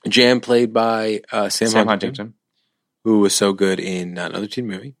understand. Jam played by Sam Huntington, Huntington, who was so good in another teen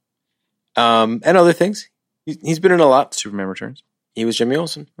movie. And other things. He's been in a lot. Superman Returns. He was Jimmy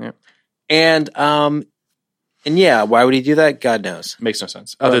Olsen. Yeah. And yeah, why would he do that? God knows. Makes no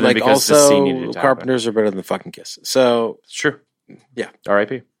sense. Other than because also, the scene needed to Carpenters are better than fucking Kiss. So it's true. Yeah.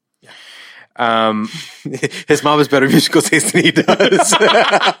 R.I.P. His mom has better musical taste than he does.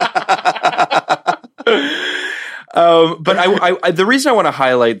 But I the reason I want to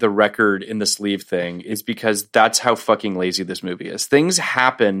highlight the record in the sleeve thing is because that's how fucking lazy this movie is. Things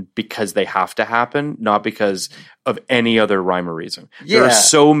happen because they have to happen, not because of any other rhyme or reason. Yeah. There are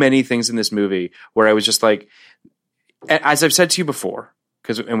so many things in this movie where I was just like, as I've said to you before,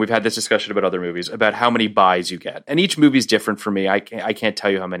 and we've had this discussion about other movies, about how many buys you get. And each movie's different for me. I can't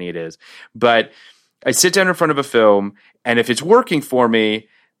tell you how many it is. But I sit down in front of a film, and if it's working for me,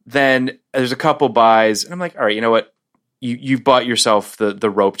 then there's a couple buys, and I'm like, all right, you know what? You've bought yourself the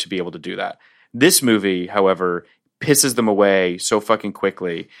rope to be able to do that. This movie, however, pisses them away so fucking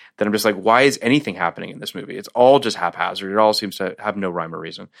quickly that I'm just like, why is anything happening in this movie? It's all just haphazard. It all seems to have no rhyme or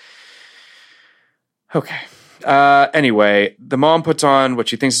reason. Okay. Anyway, the mom puts on what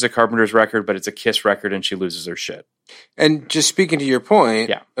she thinks is a Carpenter's record, but it's a Kiss record, and she loses her shit. And just speaking to your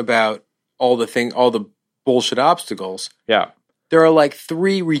point about all the bullshit obstacles. Yeah. There are like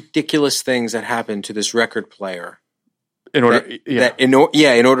 3 ridiculous things that happen to this record player. In order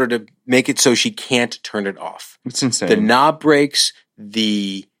to make it so she can't turn it off. It's insane. The knob breaks,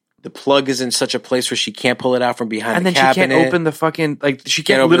 the plug is in such a place where she can't pull it out from behind the cabinet. And then she can't open the fucking, like, she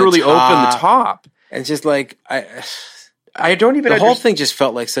can't literally open the top. And it's just like, I don't even. The whole thing just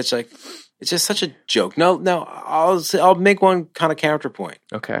felt like it's just such a joke. No, I'll make one kind of counterpoint.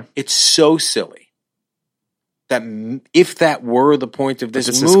 Okay. It's so silly that if that were the point of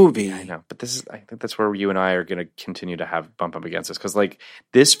this movie, I know, but I think that's where you and I are going to continue to have bump up against this, because like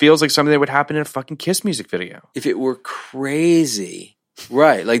this feels like something that would happen in a fucking Kiss music video. If it were crazy,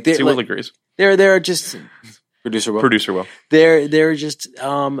 right? Like See, Will agrees. They're just producer Will. They're just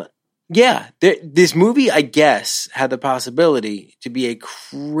this movie, I guess, had the possibility to be a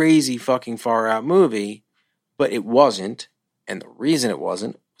crazy fucking far out movie, but it wasn't. And the reason it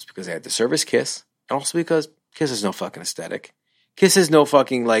wasn't was because they had to service Kiss, and also because Kiss has no fucking aesthetic. Kiss has no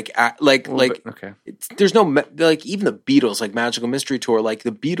fucking okay. There's no like even the Beatles, like Magical Mystery Tour, like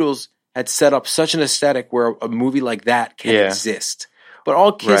the Beatles had set up such an aesthetic where a movie like that can exist. But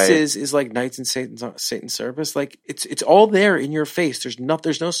all Kiss is like Knights in Satan's Service. Like it's all there in your face. There's no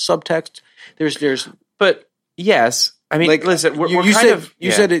subtext. There's. But yes, I mean, like, listen,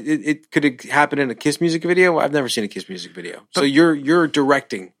 you said it could happen in a Kiss music video. I've never seen a Kiss music video, so you're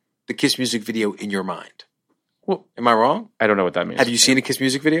directing the Kiss music video in your mind. Well, am I wrong? I don't know what that means. Have you seen a Kiss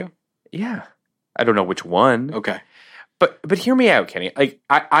music video? Yeah, I don't know which one. Okay. But hear me out, Kenny. Like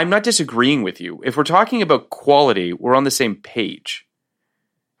I'm not disagreeing with you. If we're talking about quality, we're on the same page.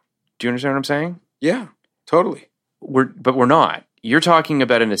 Do you understand what I'm saying? Yeah, totally. But we're not. You're talking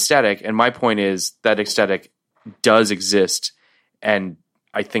about an aesthetic, and my point is that aesthetic does exist, and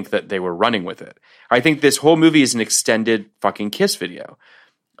I think that they were running with it. I think this whole movie is an extended fucking Kiss video.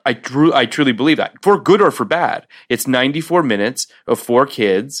 I truly believe that, for good or for bad. It's 94 minutes of 4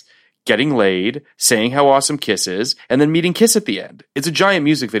 kids getting laid, saying how awesome Kiss is, and then meeting Kiss at the end. It's a giant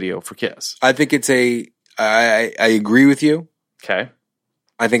music video for Kiss. I think it's I agree with you. Okay.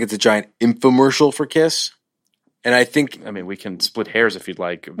 I think it's a giant infomercial for Kiss. And I think... I mean, we can split hairs if you'd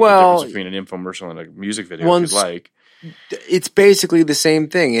like. Well... The difference between an infomercial and a music video if you'd like. It's basically the same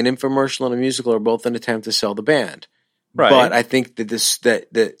thing. An infomercial and a musical are both an attempt to sell the band. Right. But I think that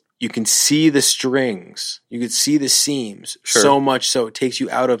that you can see the strings. You can see the seams so much so it takes you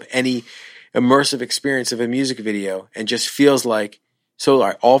out of any immersive experience of a music video and just feels like... So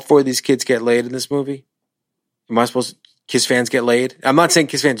all 4 of these kids get laid in this movie? Am I supposed to... Kiss fans get laid? I'm not saying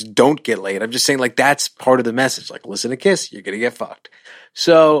Kiss fans don't get laid. I'm just saying like that's part of the message. Like listen to Kiss, you're gonna get fucked.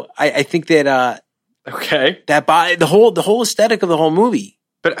 So I think that that the whole aesthetic of the whole movie.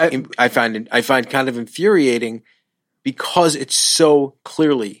 But I find kind of infuriating because it's so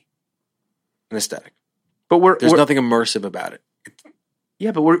clearly an aesthetic. But there's nothing immersive about it.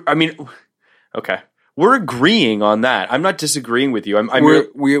 Yeah, but we're agreeing on that. I'm not disagreeing with you.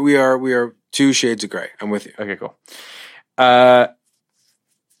 We are 2 shades of gray. I'm with you. Okay, cool.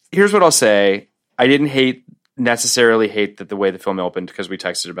 Here's what I'll say. I didn't necessarily hate that the way the film opened because we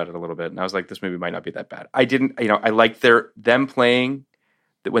texted about it a little bit, and I was like, this movie might not be that bad. I didn't, I liked them playing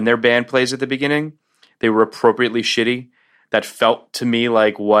that when their band plays at the beginning, they were appropriately shitty. That felt to me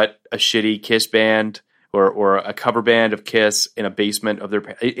like what a shitty Kiss band or a cover band of Kiss in a basement of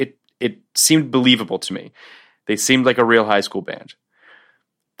their. It seemed believable to me. They seemed like a real high school band.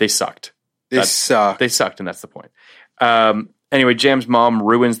 They sucked. They sucked, and that's the point. Anyway, Jam's mom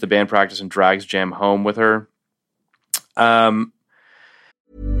ruins the band practice and drags Jam home with her.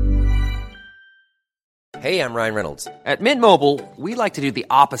 Hey, I'm Ryan Reynolds. At Mint Mobile, we like to do the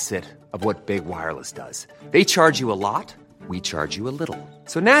opposite of what Big Wireless does. They charge you a lot, we charge you a little.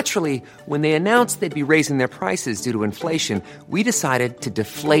 So naturally, when they announced they'd be raising their prices due to inflation, we decided to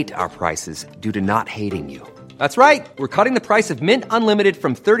deflate our prices due to not hating you. That's right. We're cutting the price of Mint Unlimited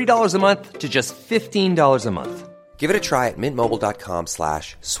from $30 a month to just $15 a month. Give it a try at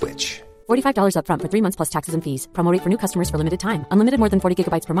mintmobile.com/switch. $45 up front for 3 months plus taxes and fees. Promo rate for new customers for limited time. Unlimited more than 40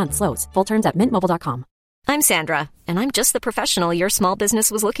 gigabytes per month. Slows full terms at mintmobile.com. I'm Sandra, and I'm just the professional your small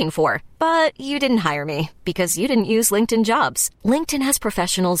business was looking for. But you didn't hire me because you didn't use LinkedIn Jobs. LinkedIn has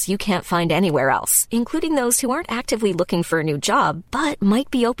professionals you can't find anywhere else, including those who aren't actively looking for a new job, but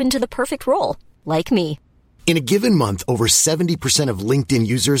might be open to the perfect role, like me. In a given month, over 70% of LinkedIn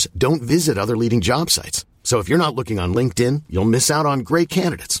users don't visit other leading job sites. So if you're not looking on LinkedIn, you'll miss out on great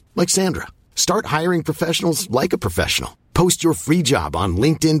candidates like Sandra. Start hiring professionals like a professional. Post your free job on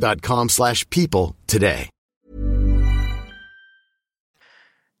linkedin.com/people today.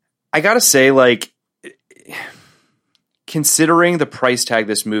 I gotta say, like, considering the price tag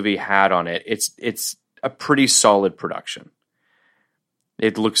this movie had on it, it's a pretty solid production.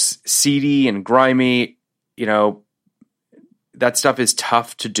 It looks seedy and grimy. You know, that stuff is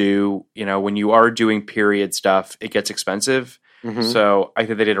tough to do. You know, when you are doing period stuff, it gets expensive. Mm-hmm. So I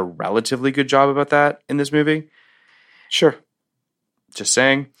think they did a relatively good job about that in this movie. Sure. Just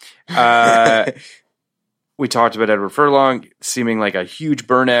saying. We talked about Edward Furlong seeming like a huge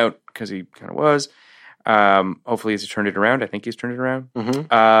burnout because he kind of was. Hopefully he's turned it around. I think he's turned it around.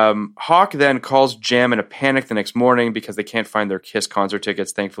 Mm-hmm. Hawk then calls Jam in a panic the next morning because they can't find their Kiss concert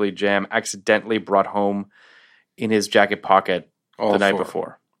tickets. Thankfully, Jam accidentally brought home in his jacket pocket the night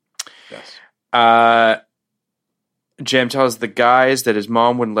before. Yes. Jam tells the guys that his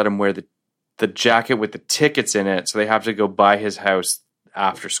mom wouldn't let him wear the jacket with the tickets in it, so they have to go by his house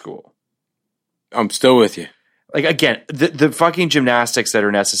after school. I'm still with you. Like, again, the fucking gymnastics that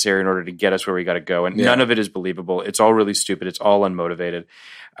are necessary in order to get us where we got to go, and none of it is believable. It's all really stupid. It's all unmotivated.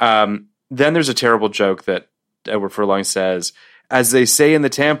 Then there's a terrible joke that Edward Furlong says as they say in the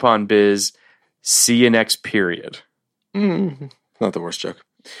tampon biz, see you next period. Not the worst joke.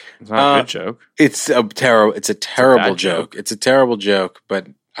 It's not a good joke. It's a terrible bad joke. It's a terrible joke, but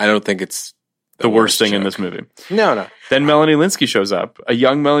I don't think it's the worst thing in joke. this movie. No. Then Melanie Linsky shows up, a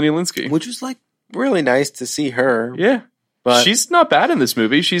young Melanie Linsky. Which was like really nice to see her. Yeah. But she's not bad in this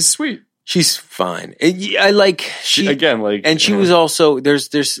movie. She's sweet. She's fine. I like she again, like, and she was also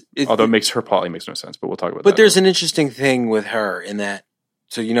there's although it makes her plotly makes no sense, but we'll talk about that. But there's an interesting thing with her in that.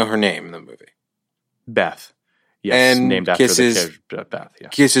 So you know her name in the movie, Beth. Yes, and named after Kiss's, the character Beth. Yeah,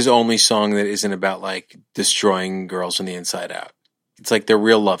 Kiss's only song that isn't about like destroying girls from the inside out. It's like their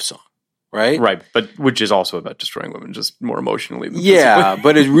real love song, right? Right, but which is also about destroying women, just more emotionally. Than Yeah, physically.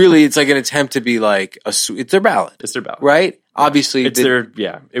 but it's like an attempt to be like it's their ballad. It's their ballad, right? Obviously, it's their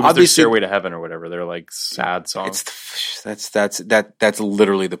It was their Stairway to Heaven or whatever. They're like sad songs. That's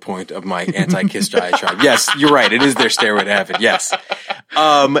literally the point of my anti-Kiss diatribe. Yes, you're right. It is their Stairway to Heaven. Yes.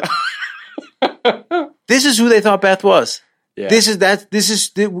 This is who they thought Beth was. Yeah. This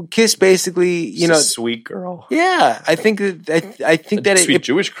is Kiss basically. She's a sweet girl. Yeah, I think that sweet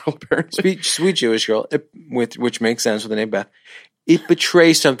Jewish girl, apparently. Sweet Jewish girl, which makes sense with the name Beth. It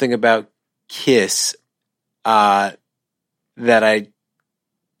betrays something about Kiss that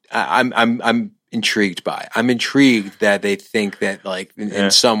I'm intrigued by. I'm intrigued that they think that like in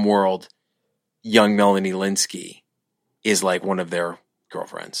some world, young Melanie Linsky is like one of their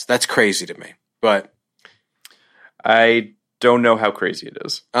girlfriends. That's crazy to me, but I don't know how crazy it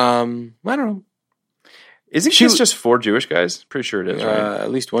is. I don't know. Isn't Kiss just 4 Jewish guys? Pretty sure it is, right?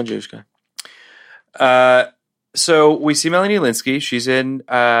 At least one Jewish guy. So we see Melanie Linsky. She's in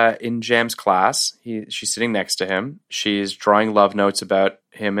Jam's class. She's sitting next to him. She's drawing love notes about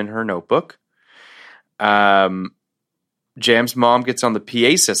him in her notebook. Jam's mom gets on the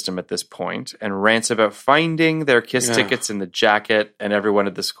PA system at this point and rants about finding their Kiss tickets in the jacket, and everyone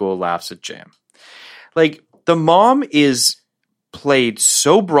at the school laughs at Jam. Like, the mom is played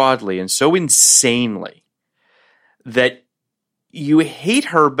so broadly and so insanely that you hate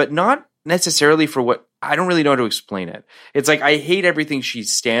her, but not necessarily for what I don't really know how to explain it. It's like I hate everything she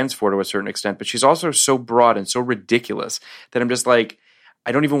stands for to a certain extent, but she's also so broad and so ridiculous that I'm just like,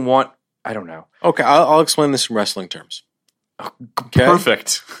 I don't even want. I don't know. Okay, I'll explain this in wrestling terms. Okay?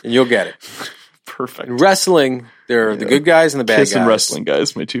 Perfect. And you'll get it. Perfect. In wrestling, there are the good guys and the bad Kiss guys. and wrestling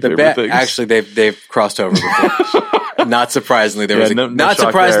guys, my two favorite things. Actually, they've crossed over before. Not surprisingly, no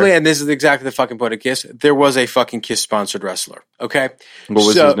surprisingly, there. and this is exactly the fucking point of Kiss. There was a fucking Kiss sponsored wrestler. Okay, what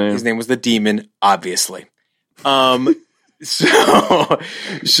was his name? His name was the Demon, obviously. He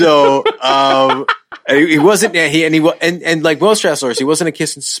wasn't. And like most wrestlers, he wasn't a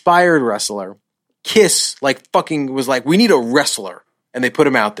Kiss inspired wrestler. Kiss was like, we need a wrestler. And they put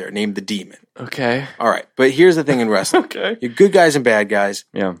him out there, named the Demon. Okay. All right. But here's the thing in wrestling. Okay. You're good guys and bad guys.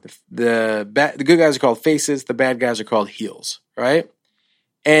 Yeah. The good guys are called faces. The bad guys are called heels. Right?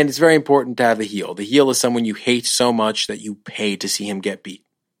 And it's very important to have a heel. The heel is someone you hate so much that you pay to see him get beat.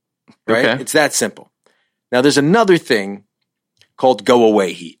 Right? Okay. It's that simple. Now, there's another thing called go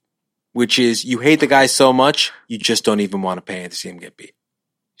away heat, which is you hate the guy so much, you just don't even want to pay to see him get beat.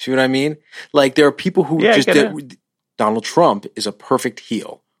 See what I mean? Like, there are people who Donald Trump is a perfect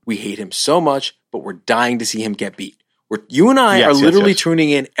heel. We hate him so much, but we're dying to see him get beat. You and I are literally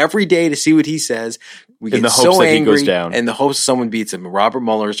tuning in every day to see what he says. We get so angry, he goes down. and the hopes someone beats him. Robert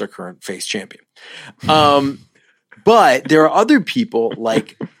Mueller is our current face champion. But there are other people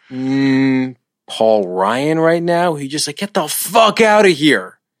like Paul Ryan right now who just like, get the fuck out of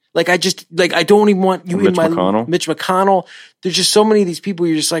here. Like, I don't even want you in my McConnell. Mitch McConnell. There's just so many of these people.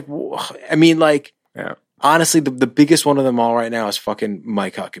 You're just like, I mean, like, yeah. Honestly, the biggest one of them all right now is fucking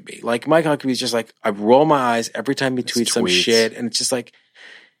Mike Huckabee. Like, Mike Huckabee's just like, I roll my eyes every time he tweets some shit, and it's just like,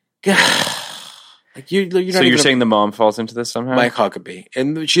 God. Like you're not so you're saying the mom falls into this somehow? Mike Huckabee,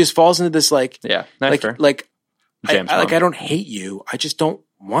 and she just falls into this like, yeah, fair. I don't hate you. I just don't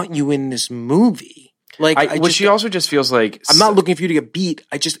want you in this movie. Like, she also just feels like I'm not looking for you to get beat.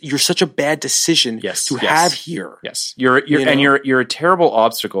 you're such a bad decision to have here. Yes, you're a terrible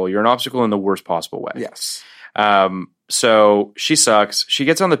obstacle. You're an obstacle in the worst possible way. Yes. So she sucks. She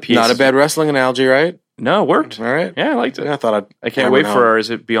gets on the piece. Not a bad wrestling analogy, right? No, it worked. All right. Yeah, I liked it. Yeah, I can't wait for her. Is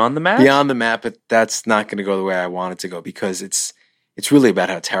it Beyond the Map? Beyond the Map, but that's not going to go the way I want it to go because it's really about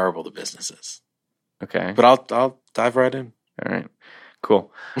how terrible the business is. Okay. But I'll dive right in. All right.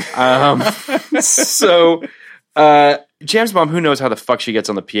 Cool. So Jam's mom, who knows how the fuck she gets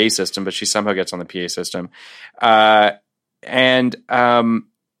on the PA system, but she somehow gets on the PA system. I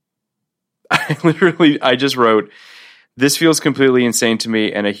just wrote, This feels completely insane to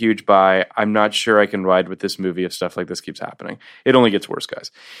me and a huge buy. I'm not sure I can ride with this movie if stuff like this keeps happening. It only gets worse, guys.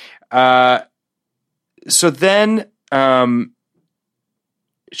 So then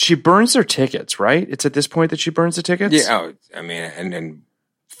she burns their tickets, right? It's at this point that she burns the tickets? Yeah, I mean, and then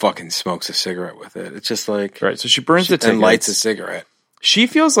fucking smokes a cigarette with it. It's just like... Right, so she burns the tickets. And lights a cigarette. She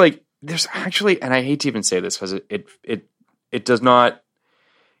feels like there's actually, and I hate to even say this because it does not...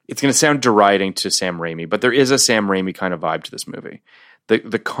 It's going to sound deriding to Sam Raimi, but there is a Sam Raimi kind of vibe to this movie.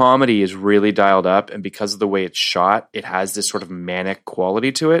 The comedy is really dialed up, and because of the way it's shot, it has this sort of manic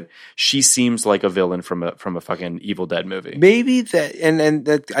quality to it. She seems like a villain from a fucking Evil Dead movie. Maybe that, and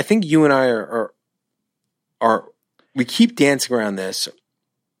that, I think you and I are we keep dancing around this.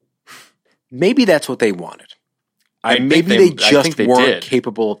 Maybe that's what they wanted. Maybe they just weren't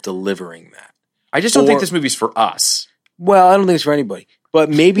capable of delivering that. I just don't think this movie's for us. Well, I don't think it's for anybody. But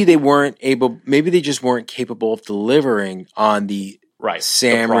maybe they weren't able. Maybe they just weren't capable of delivering on the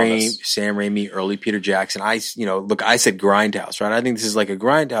Sam Raimi, early Peter Jackson. I said Grindhouse, right? I think this is like a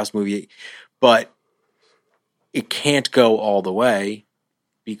Grindhouse movie, but it can't go all the way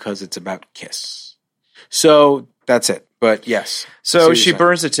because it's about Kiss. So that's it. But yes. So she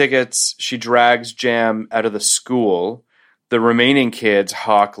burns the tickets. She drags Jam out of the school. The remaining kids,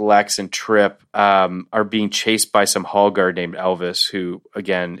 Hawk, Lex, and Trip, are being chased by some hall guard named Elvis, who,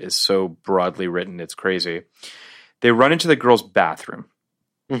 again, is so broadly written, it's crazy. They run into the girls' bathroom.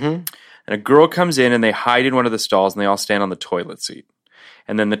 Mm-hmm. And a girl comes in, and they hide in one of the stalls, and they all stand on the toilet seat.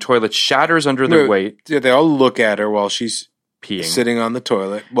 And then the toilet shatters under their weight. Yeah, they all look at her while she's peeing, sitting on the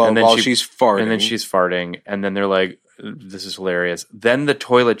toilet, while she's farting. And then she's farting, and then they're like, this is hilarious. Then the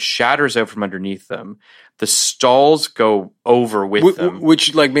toilet shatters out from underneath them. The stalls go over with them,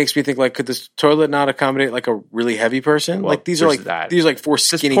 which like makes me think like, could this toilet not accommodate like a really heavy person? Well, like these are like four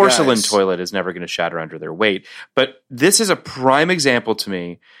skinny This porcelain guys. toilet is never going to shatter under their weight. But this is a prime example to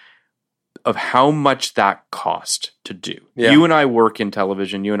me of how much that cost to do. Yeah. You and I work in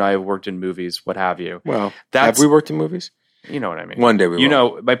television. You and I have worked in movies. What have you? Well, have we worked in movies? You know what I mean. One day we will. You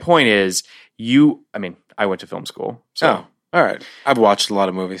know, my point is, I went to film school. So. Oh, all right. I've watched a lot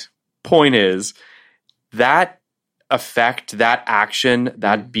of movies. Point is, that effect, that action,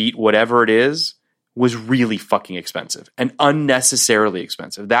 that beat, whatever it is, was really fucking expensive and unnecessarily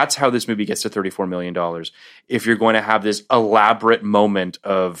expensive. That's how this movie gets to $34 million. If you're going to have this elaborate moment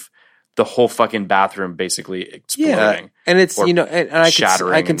of the whole fucking bathroom basically exploding. Yeah, and it's, and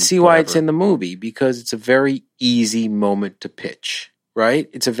I can see why it's in the movie, because it's a very easy moment to pitch, right?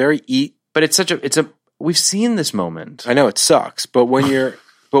 It's a very but it's we've seen this moment. I know it sucks, but when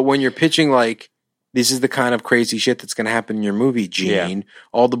you're pitching like, this is the kind of crazy shit that's going to happen in your movie, Gene. Yeah.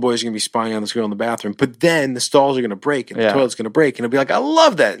 All the boys are going to be spying on this girl in the bathroom, but then the stalls are going to break and the toilet's going to break, and it'll be like, I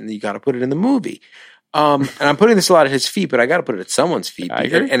love that, and you got to put it in the movie. And I'm putting this a lot at his feet, but I got to put it at someone's feet.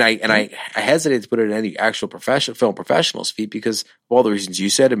 I hesitate to put it at any actual film professional's feet because of all the reasons you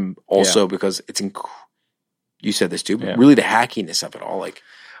said, and also because it's you said this too, but really the hackiness of it all, like.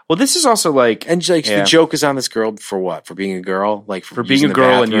 Well, this is also like, and like the joke is on this girl for what? For being a girl, like for being a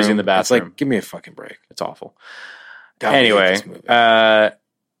girl and using the bathroom. It's like, give me a fucking break. It's awful. Anyway,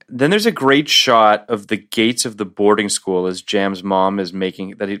 then there's a great shot of the gates of the boarding school as Jam's mom is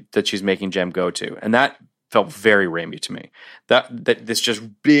making that she's making Jam go to, and that felt very Raimi to me. That this just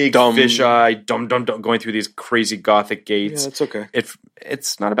big fisheye, dumb going through these crazy gothic gates. Yeah, it's okay.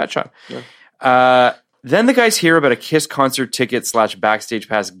 It's not a bad shot. Yeah. Then the guys hear about a Kiss concert ticket / backstage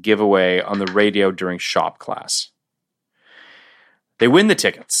pass giveaway on the radio during shop class. They win the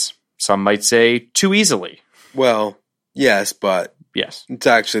tickets. Some might say too easily. Well, yes, but yes, it's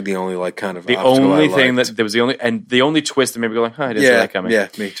actually the only like kind of the only thing that there was the only twist that made me go like, I didn't see that coming. Yeah,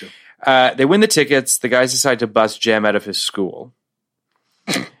 me too. They win the tickets. The guys decide to bust Jam out of his school.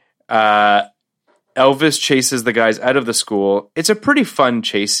 Elvis chases the guys out of the school. It's a pretty fun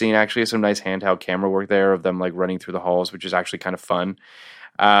chase scene, actually. Some nice handheld camera work there of them like running through the halls, which is actually kind of fun.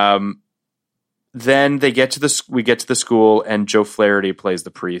 Then we get to the school, and Joe Flaherty plays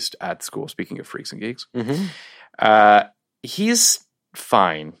the priest at school. Speaking of freaks and geeks, he's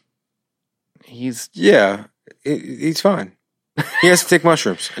fine. He's fine. He has to take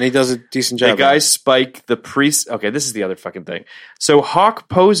mushrooms, and he does a decent job. The guys spike the priest. Okay, this is the other fucking thing. So Hawk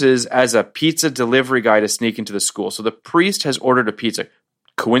poses as a pizza delivery guy to sneak into the school. So the priest has ordered a pizza.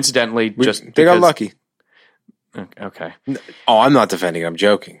 Coincidentally, they got lucky. Okay. Oh, I'm not defending. I'm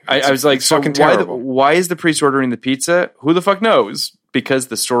joking. I was like, so fucking terrible. Why is the priest ordering the pizza? Who the fuck knows? Because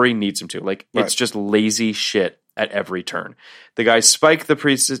the story needs him to. Like, it's just lazy shit at every turn. The guys spike the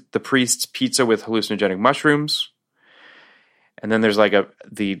priest's pizza with hallucinogenic mushrooms. And then there's like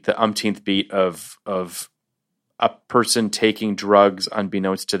the umpteenth beat of a person taking drugs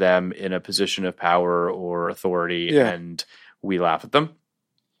unbeknownst to them in a position of power or authority, and we laugh at them.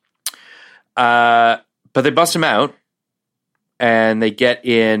 But they bust him out, and they get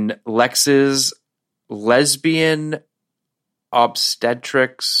in Lex's lesbian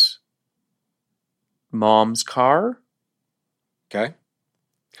obstetrics mom's car. Okay.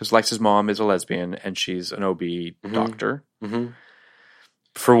 Because Lex's mom is a lesbian, and she's an OB doctor. Mm-hmm.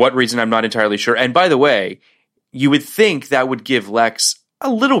 For what reason, I'm not entirely sure. And by the way, you would think that would give Lex a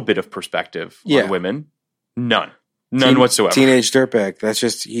little bit of perspective on women. None whatsoever. Teenage dirtbag. That's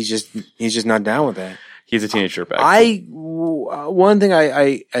just he's just not down with that. He's a teenage dirtbag. One thing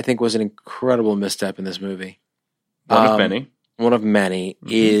I think was an incredible misstep in this movie. One of many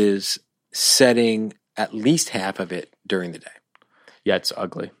is setting at least half of it during the day. Yeah, it's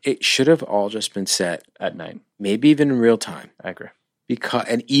ugly. It should have all just been set at night, maybe even in real time. I agree.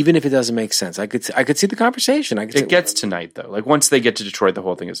 And even if it doesn't make sense, I could see the conversation. It gets to night though. Like once they get to Detroit, the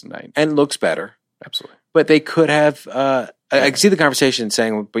whole thing is at night and looks better. Absolutely. But they could have. I could see the conversation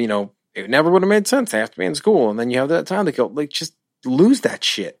saying, "But it never would have made sense. They have to be in school, and then you have that time to kill. Like, just lose that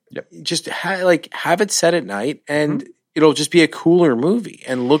shit. Yep. Just have it set at night, and it'll just be a cooler movie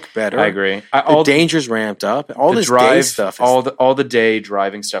and look better. I agree. The danger's ramped up. All this day stuff. All the day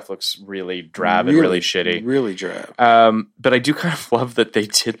driving stuff looks really drab and really shitty. Really drab. But I do kind of love that they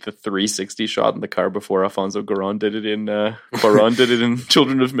did the 360 shot in the car before Alfonso Cuarón did it in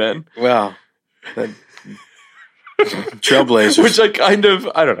Children of Men. Wow. Trailblazers. Which I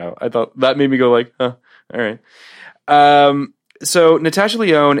don't know. I thought that made me go like, huh, all right. So Natasha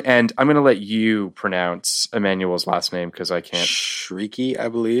Lyonne, and I'm going to let you pronounce Emmanuel's last name because I can't. Shrieky, I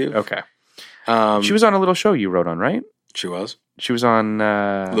believe. Okay. She was on a little show you wrote on, right? She was. She was on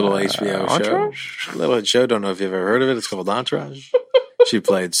little HBO Entourage? show. Little show. Don't know if you've ever heard of it. It's called Entourage. She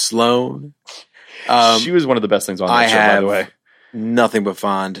played Sloane. She was one of the best things on that show, by the way. Nothing but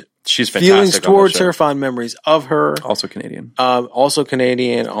fond. She's fantastic. Feelings towards her, fond memories of her. Also Canadian. Also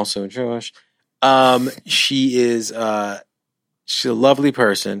Jewish. She is. She's a lovely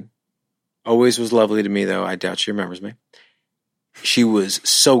person. Always was lovely to me, though. I doubt she remembers me. She was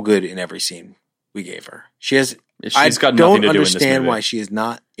so good in every scene we gave her. She's got nothing to do in this movie. I don't understand why she is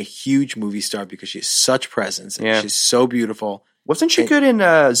not a huge movie star because she has such presence. And she's so beautiful. Wasn't she good in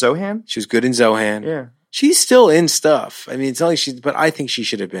Zohan? She was good in Zohan. Yeah. She's still in stuff. I mean, it's not like but I think she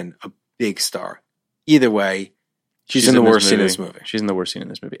should have been a big star. Either way, she's in the worst scene in this movie. She's in the worst scene in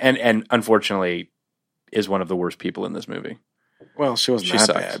this movie. And unfortunately is one of the worst people in this movie. Well, she wasn't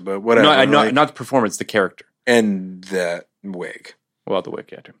that bad, but whatever. Not the performance, the character. And the wig. Well, the wig,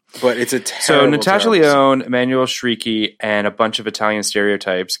 yeah. Too. But it's a terrible, so Natasha Lyonne, Emmanuel Shrieky, and a bunch of Italian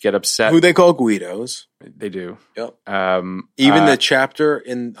stereotypes get upset. Who they call Guidos. They do. Yep. Even the chapter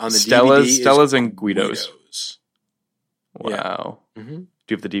on the DVD is Stellas and Guidos. Yeah. Wow. Mm-hmm. Do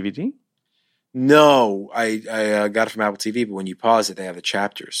you have the DVD? No, I got it from Apple TV, but when you pause it, they have the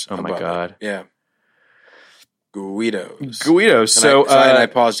chapters. Oh my God. Yeah. Guidos. So I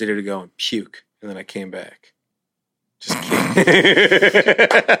paused it to go and puke, and then I came back. Just kidding.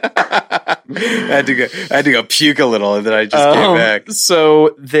 I had to go puke a little, and then I just came back.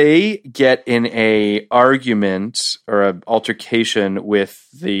 So they get in a argument or an altercation with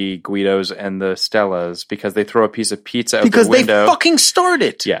the Guidos and the Stellas because they throw a piece of pizza out the window. Because they fucking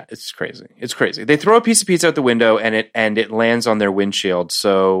started. Yeah, it's crazy. It's crazy. They throw a piece of pizza out the window, and it lands on their windshield.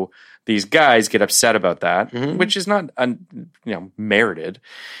 So these guys get upset about that, which is not merited.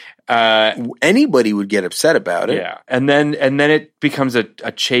 Anybody would get upset about it. Yeah, and then it becomes a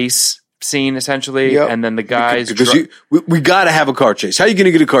chase scene essentially, and then the guys we got to have a car chase. How are you going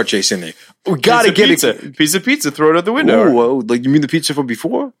to get a car chase in there? We got to get a piece of pizza, throw it out the window. Whoa, like you mean the pizza from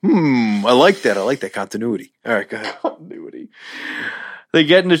before? I like that. I like that continuity. All right, go ahead. Continuity. They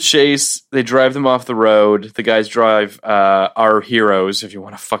get in a chase. They drive them off the road. The guys drive our heroes, if you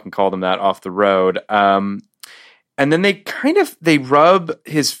want to fucking call them that, off the road. And then they rub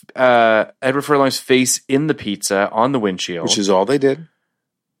his Edward Furlong's face in the pizza on the windshield. Which is all they did.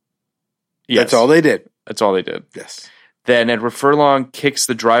 Yes. That's all they did. That's all they did. Yes. Then Edward Furlong kicks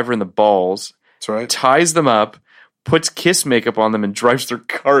the driver in the balls. That's right. Ties them up, puts kiss makeup on them, and drives their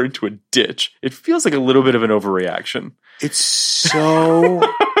car into a ditch. It feels like a little bit of an overreaction. It's so...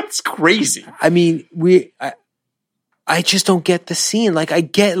 It's crazy. I mean, I just don't get the scene. Like, I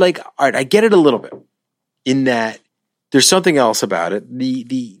get it a little bit. In that there's something else about it.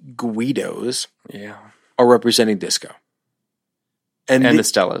 The Guidos are representing disco. And the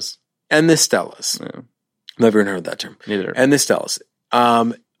Stellas. And the Stellas. Yeah. Never even heard that term. Neither. And the Stellas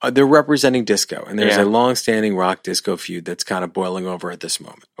they're representing disco, and there's Yeah. a long-standing rock disco feud that's kind of boiling over at this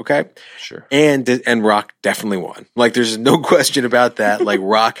moment. Okay, Sure. and rock definitely won. Like, there's no question about that. Like,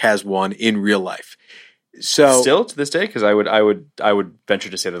 rock has won in real life. So Still to this day, because I would venture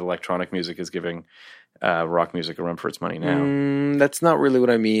to say that electronic music is giving rock music a run for its money now. That's not really what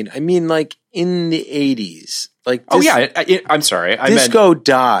I mean. I mean, like, in the 80s, like, I'm sorry. I disco meant,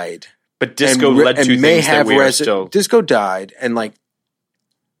 died. but disco led to things that we are still. Disco died, and like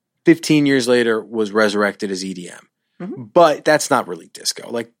 15 years later was resurrected as EDM. Mm-hmm. But that's not really disco.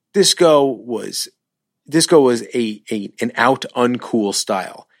 Like, disco was an out uncool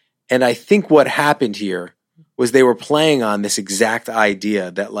style. And I think what happened here was they were playing on this exact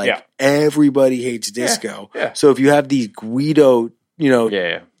idea that, like, everybody hates disco. Yeah. So if you have these Guido,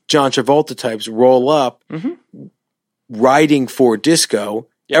 John Travolta types roll up riding for disco,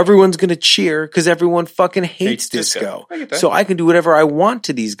 everyone's going to cheer because everyone fucking hates disco. I get that. So I can do whatever I want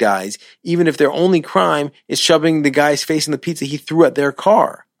to these guys, even if their only crime is shoving the guy's face in the pizza he threw at their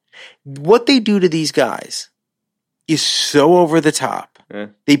car. What they do to these guys is so over the top. Yeah.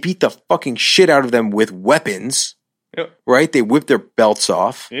 They beat the fucking shit out of them with weapons, Yep. right? They whip their belts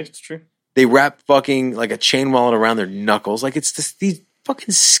off. Yeah, it's true. They wrap fucking like a chain wallet around their knuckles. Like, it's just these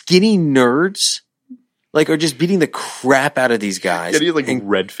fucking skinny nerds, like, are just beating the crap out of these guys. Getting like and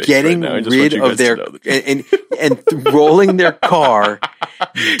red face getting right now. I just rid want you of guys their to know that. and rolling their car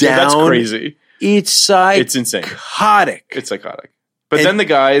down. That's crazy. It's psychotic. It's insane. It's psychotic. But And- then the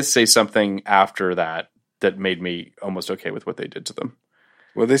guys say something after that made me almost okay with what they did to them.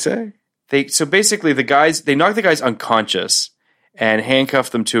 What'd they say? So basically they knock the guys unconscious and handcuff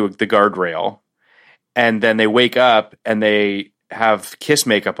them to the guardrail, and then they wake up and they have Kiss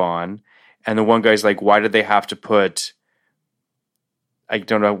makeup on, and the one guy's like, why did they have to put, I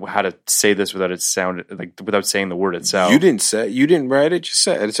don't know how to say this without it sound like, without saying the word itself. You didn't write it. Just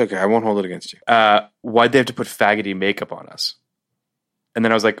say it. It's okay. I won't hold it against you. Why'd they have to put faggoty makeup on us? And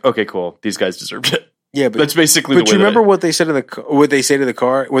then I was like, okay, cool. These guys deserved it. Yeah, but that's basically. But the you way remember what they said what they say in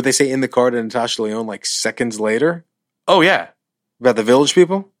the car to Natasha Lyonne like seconds later? Oh yeah, about the Village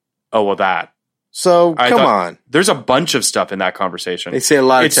People. Oh well, that. So come on. There's a bunch of stuff in that conversation. They say a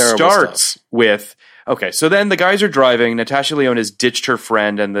lot of terrible stuff. It starts with okay, so then the guys are driving. Natasha Lyonne has ditched her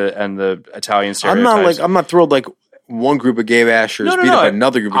friend and the Italian stereotypes. I'm not thrilled. Like, one group of gay bashers beat up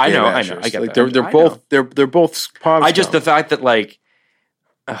another group of gay bashers. I know. I get like, that. They're both. The fact that like.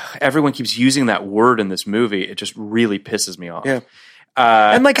 Everyone keeps using that word in this movie. It just really pisses me off. Yeah.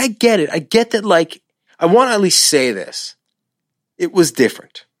 And like, I get it. I get that. Like, I want to at least say this. It was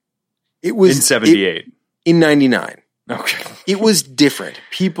different. It was in 78. In 99. Okay. It was different.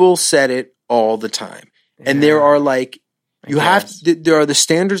 People said it all the time. And there are like, there are the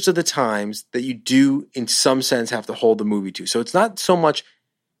standards of the times that you do in some sense have to hold the movie to. So it's not so much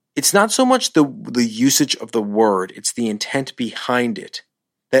the usage of the word, it's the intent behind it.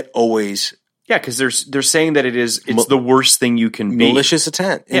 That always, because they're saying that it's the worst thing you can be. Malicious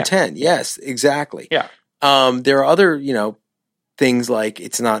intent. Yes, exactly. Yeah. There are other, things like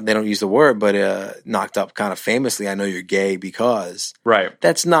they don't use the word, but Knocked Up kind of famously, I know you're gay because. Right.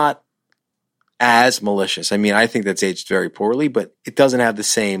 That's not as malicious. I mean, I think that's aged very poorly, but it doesn't have the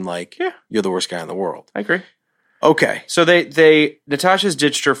same you're the worst guy in the world. I agree. Okay. So Natasha's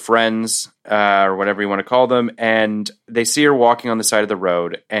ditched her friends, or whatever you want to call them, and they see her walking on the side of the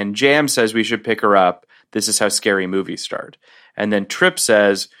road, and Jam says we should pick her up. This is how scary movies start. And then Tripp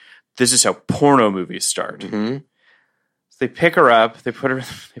says, this is how porno movies start. Mm-hmm. So they pick her up,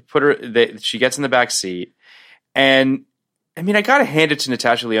 she gets in the back seat, and I mean, I gotta hand it to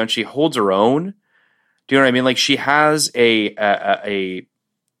Natasha Lyonne. She holds her own. Do you know what I mean? Like, she has a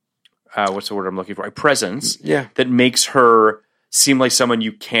what's the word I'm looking for? A presence that makes her seem like someone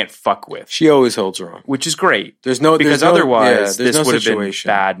you can't fuck with. She always holds her own. Which is great. Otherwise this would have been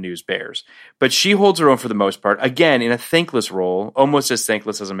bad news bears. But she holds her own for the most part. Again, in a thankless role, almost as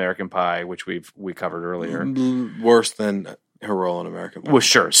thankless as American Pie, which we covered earlier. Worse than her role in American Pie. Well,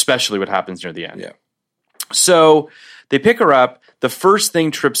 sure, especially what happens near the end. Yeah. So they pick her up. The first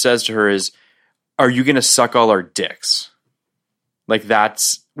thing Tripp says to her is, "Are you going to suck all our dicks?" Like,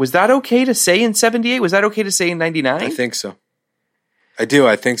 was that okay to say in 78? Was that okay to say in 99? I think so. I do.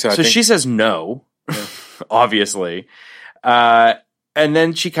 I think so. She says no, obviously. And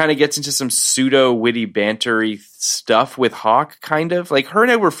then she kind of gets into some pseudo witty bantery stuff with Hawk, kind of. Like, her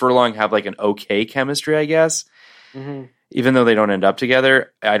and Edward Furlong have like an okay chemistry, I guess. Mm-hmm. Even though they don't end up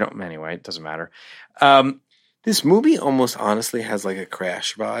together. Anyway, it doesn't matter. This movie almost honestly has like a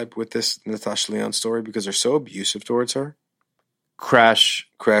Crash vibe with this Natasha Lyonne story because they're so abusive towards her. Crash.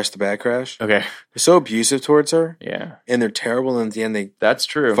 Crash the Bad Crash. Okay. They're so abusive towards her. Yeah. And they're terrible. And at the end, That's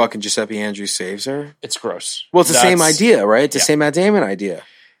true. fucking Giuseppe Andrews saves her. It's gross. Well, it's the same idea, right? It's the same Matt Damon idea.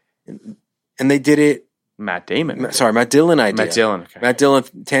 And they did it. Matt Damon. Sorry, Matt Dillon idea. Matt Dillon. Okay. Matt Dillon,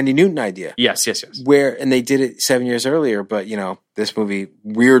 Tandy Newton idea. Yes. And they did it 7 years earlier, but this movie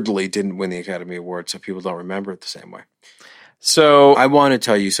weirdly didn't win the Academy Award, so people don't remember it the same way. So I want to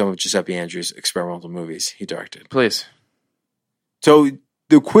tell you some of Giuseppe Andrews' experimental movies he directed. Please. So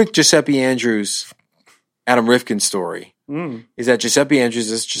the quick Giuseppe Andrews, Adam Rifkin story is that Giuseppe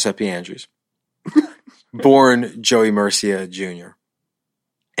Andrews is Giuseppe Andrews, born Joey Murcia Jr.,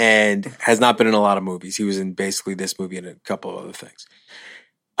 and has not been in a lot of movies. He was in basically this movie and a couple of other things.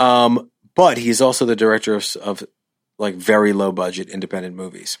 But he's also the director of like very low budget independent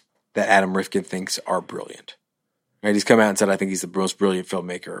movies that Adam Rifkin thinks are brilliant. Right? He's come out and said, I think he's the most brilliant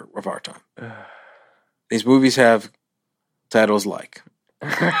filmmaker of our time. These movies have titles like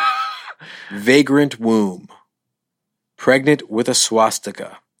Vagrant Womb, Pregnant with a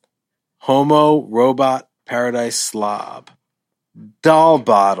Swastika, Homo Robot Paradise Slob, Doll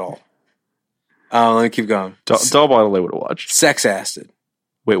Bottle. Let me keep going. Doll Bottle I would have watched. Sex Acid.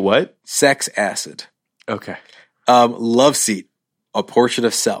 Wait, what? Sex Acid. Okay. Love Seat, A Portrait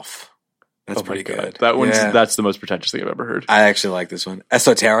of Self. That's pretty good. That one's that's the most pretentious thing I've ever heard. I actually like this one.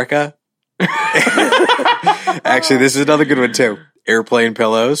 Esoterica. Actually, this is another good one too. Airplane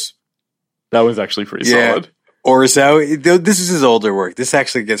Pillows. That was actually pretty solid. Orzo. This is his older work. This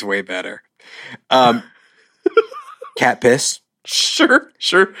actually gets way better. Cat Piss. Sure.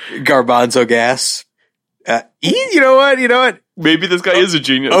 Garbanzo Gas. You know what? Maybe this guy is a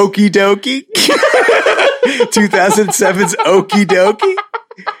genius. Okie Dokie. 2007's Okie Dokie.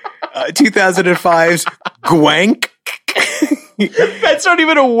 2005's Gwank. That's not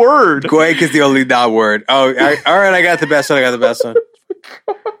even a word. Gwank is the only not word. Oh, all right. I got the best one.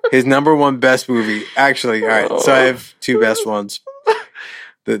 His number one best movie. Actually, all right. So I have two best ones.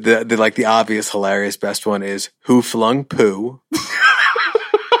 The obvious hilarious best one is Who Flung Poo.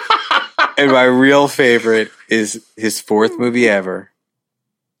 And my real favorite is his fourth movie ever,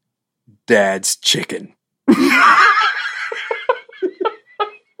 Dad's Chicken.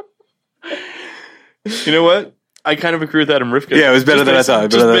 You know what? I kind of agree with Adam Rifkin. Yeah, it was better than I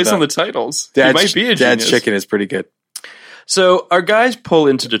thought. Just based on the titles. He might be a genius. Dad's Chicken is pretty good. So our guys pull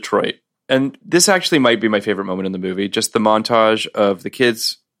into Detroit, and this actually might be my favorite moment in the movie. Just the montage of the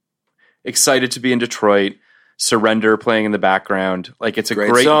kids excited to be in Detroit, Surrender playing in the background. Like it's a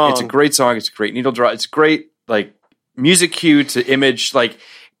great song. It's a great song. It's a great needle drop. It's great like music cue to image. Like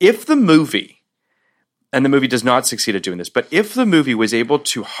if the movie, and the movie does not succeed at doing this, but if the movie was able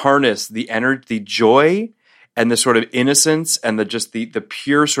to harness the energy, the joy, and the sort of innocence, and the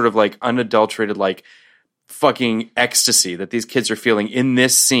pure sort of like unadulterated like fucking ecstasy that these kids are feeling in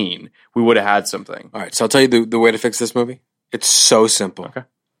this scene, we would have had something. All right, so I'll tell you the way to fix this movie. It's so simple. Okay.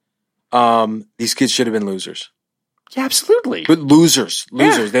 These kids should have been losers. Yeah, absolutely. But losers.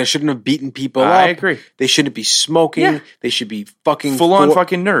 Yeah. They shouldn't have beaten people up. I agree. They shouldn't be smoking. Yeah. They should be fucking full on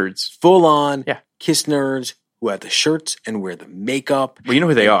fucking nerds. Full on Yeah. Kiss nerds who have the shirts and wear the makeup. Well, you know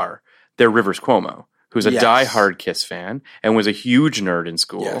who they are. They're Rivers Cuomo, who's a Yes. diehard Kiss fan and was a huge nerd in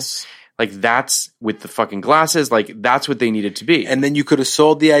school. Yes. Like that's with the fucking glasses, like that's what they needed to be. And then you could have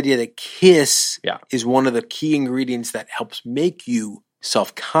sold the idea that Kiss Yeah. is one of the key ingredients that helps make you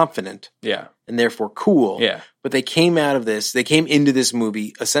self-confident yeah. and therefore cool. Yeah. But they came into this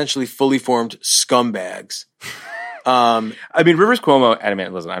movie essentially fully formed scumbags. I mean, Rivers Cuomo, I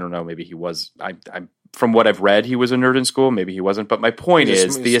mean, listen, I don't know, maybe he was, I from what I've read, he was a nerd in school, maybe he wasn't, but my point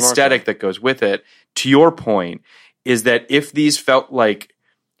is the aesthetic that goes with it, to your point, is that if these felt like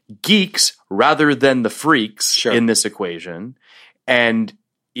geeks rather than the freaks in this equation, and,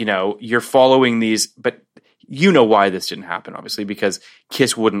 you know, you're following these, but you know why this didn't happen, obviously, because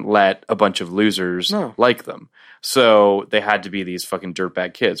Kiss wouldn't let a bunch of losers like them. So they had to be these fucking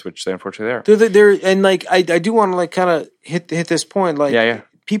dirtbag kids, which they unfortunately are. They're and like I do want to like kind of hit this point. Like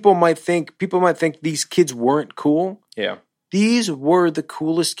people might think these kids weren't cool. Yeah. These were the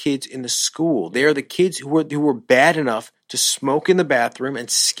coolest kids in the school. They are the kids who were bad enough to smoke in the bathroom and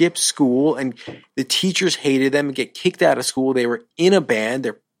skip school, and the teachers hated them and get kicked out of school. They were in a band.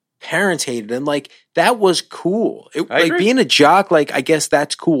 Their parents hated them. Like that was cool. I agree. Being a jock, like I guess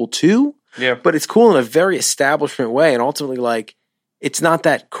that's cool too. Yeah. But it's cool in a very establishment way, and ultimately, like it's not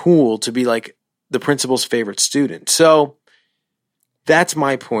that cool to be like the principal's favorite student. So that's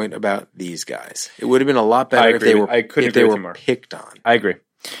my point about these guys. It would have been a lot better if they were picked on. I agree.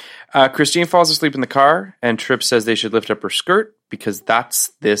 Christine falls asleep in the car, and Tripp says they should lift up her skirt because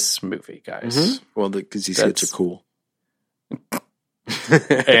that's this movie, guys. Mm-hmm. Well, because these kids are cool.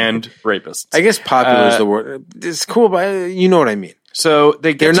 and rapists. I guess popular is the word. It's cool, but you know what I mean. So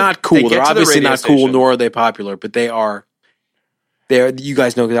they're not cool. They're obviously not cool, station. nor are they popular, but they are. You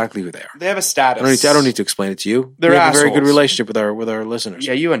guys know exactly who they are. They have a status. I don't need to explain it to you. They're we have a very good assholes. relationship with our listeners.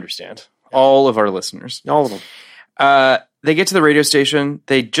 Yeah, you understand. All of our listeners. All of them. They get to the radio station.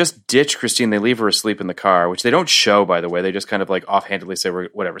 They just ditch Christine. They leave her asleep in the car, which they don't show, by the way. They just kind of like offhandedly say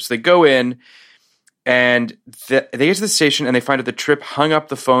whatever. So they go in, and they get to the station, and they find out that Tripp hung up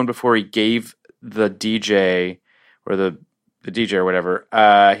the phone before he gave the DJ or the DJ or whatever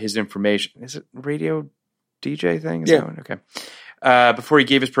his information. Is it radio DJ thing? Is that one? Okay. Before he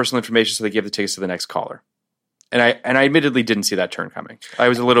gave his personal information, so they gave the tickets to the next caller. And I admittedly didn't see that turn coming. I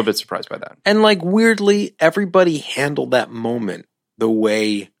was a little bit surprised by that. And like weirdly, everybody handled that moment the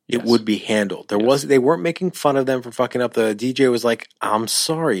way it would be handled. They weren't making fun of them for fucking up. The DJ was like, "I'm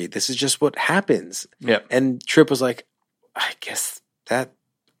sorry, this is just what happens." Yeah. And Tripp was like, "I guess that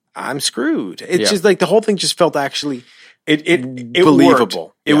I'm screwed." It's just like the whole thing just felt actually it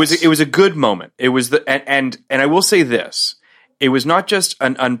believable. Worked. It was a good moment. It was and I will say this. It was not just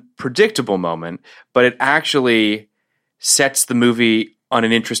an unpredictable moment, but it actually sets the movie on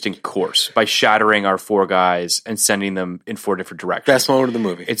an interesting course by shattering our four guys and sending them in four different directions. Best moment of the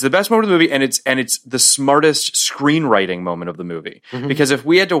movie. It's the best moment of the movie, and it's the smartest screenwriting moment of the movie. Mm-hmm. Because if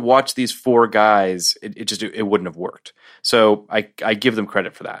we had to watch these four guys, it wouldn't have worked. So I give them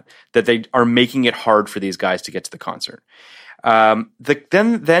credit for that they are making it hard for these guys to get to the concert.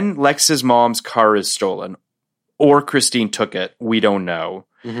 Then Lex's mom's car is stolen. Or Christine took it. We don't know.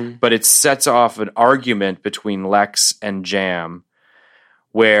 Mm-hmm. But it sets off an argument between Lex and Jam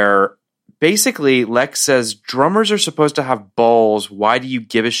where basically Lex says, drummers are supposed to have balls. Why do you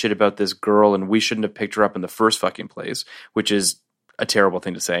give a shit about this girl? And we shouldn't have picked her up in the first fucking place, which is a terrible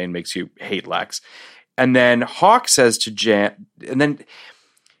thing to say and makes you hate Lex. And then Hawk says to Jam, and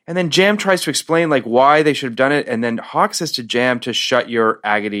then Jam tries to explain like why they should have done it. And then Hawk says to Jam to shut your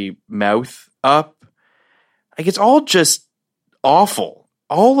agony mouth up. Like it's all just awful.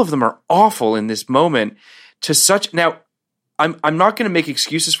 All of them are awful in this moment to such. Now, I'm not going to make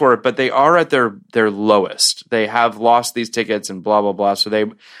excuses for it, but they are at their lowest. They have lost these tickets and blah blah blah. So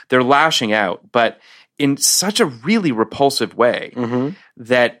they're lashing out, but in such a really repulsive way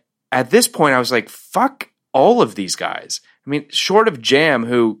that at this point I was like, fuck all of these guys. I mean, short of Jam,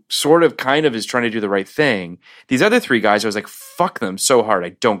 who sort of kind of is trying to do the right thing, these other three guys, I was like, fuck them so hard. I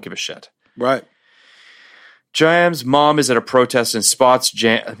don't give a shit. Right. Jam's mom is at a protest and spots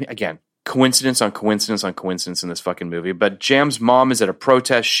Jam. I mean, again, coincidence on coincidence on coincidence in this fucking movie. But Jam's mom is at a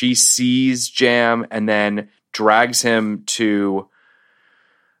protest. She sees Jam and then drags him to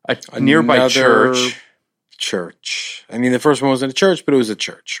a nearby church. I mean, the first one wasn't a church, but it was a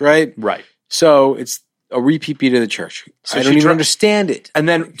church, right? Right. So it's a repeat beat of the church. So I don't even understand it. And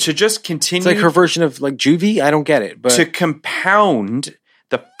then to just continue. It's like her version of like Juvie. I don't get it. But to compound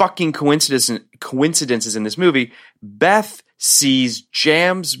the fucking coincidences in this movie, Beth sees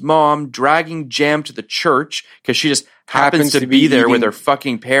Jam's mom dragging Jam to the church because she just happens to be there with her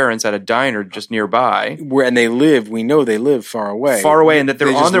fucking parents at a diner just nearby. And we know they live far away. And that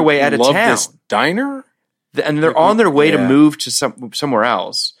they're on their way out of town. This diner? And they're on their way to move to somewhere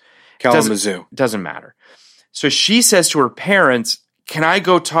else. Kalamazoo. Doesn't matter. So she says to her parents, "Can I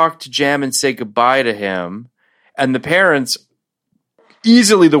go talk to Jam and say goodbye to him?" And the parents,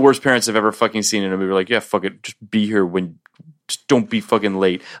 easily the worst parents I've ever fucking seen in a movie, are like, "Yeah, fuck it, just be here just don't be fucking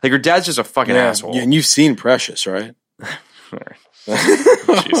late." Like her dad's just a fucking asshole. Yeah, and you've seen Precious, right?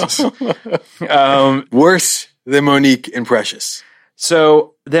 Jesus. Worse than Monique in Precious.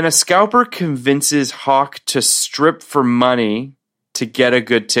 So then a scalper convinces Hawk to strip for money to get a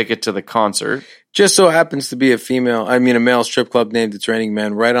good ticket to the concert. Just so happens to be a male strip club named It's Raining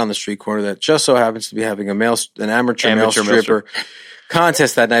Men right on the street corner that just so happens to be having an amateur male stripper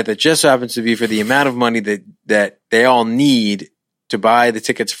contest that night that just so happens to be for the amount of money that they all need to buy the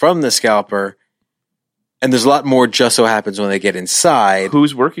tickets from the scalper. And there's a lot more just so happens when they get inside.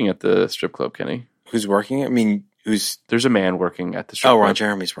 Who's working at the strip club, Kenny? Who's working? I mean, there's a man working at the strip club. Ron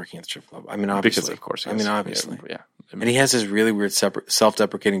Jeremy's working at the strip club. I mean, obviously. Because of course. Obviously. Yeah. And he has this really weird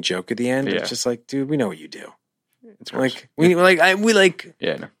self-deprecating joke at the end. Yeah. It's just like, dude, we know what you do. It's like we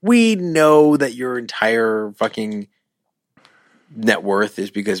know that your entire fucking net worth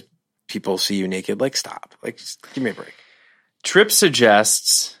is because people see you naked. Like, stop. Like, just give me a break. Tripp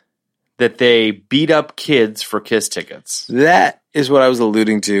suggests that they beat up kids for Kiss tickets. That is what I was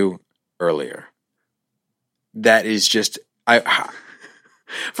alluding to earlier. That is just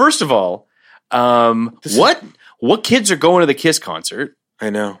First of all, what kids are going to the Kiss concert? I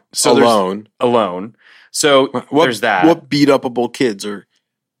know. So alone. So there's that. What beat upable kids are?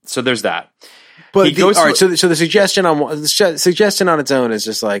 So there's that. But all right. So the suggestion on its own is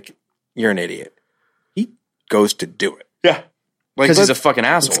just like, you're an idiot. He goes to do it. Yeah. Because he's a fucking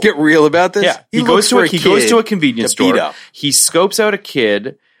asshole. Let's get real about this. Yeah. He goes to a convenience store. He scopes out a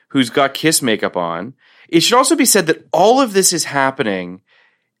kid who's got Kiss makeup on. It should also be said that all of this is happening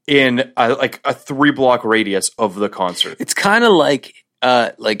in a 3-block radius of the concert. It's kind of like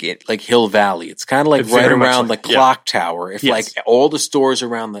Hill Valley. It's kind of like right around the clock tower. If like all the stores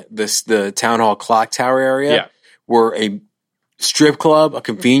around the town hall clock tower area were a strip club, a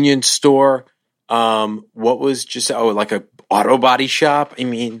convenience store, what was just like a auto body shop. I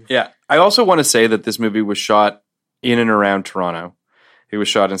mean, yeah. I also want to say that this movie was shot in and around Toronto. It was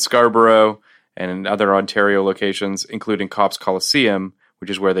shot in Scarborough and in other Ontario locations, including Cops Coliseum, which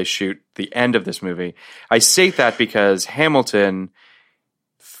is where they shoot the end of this movie. I say that because Hamilton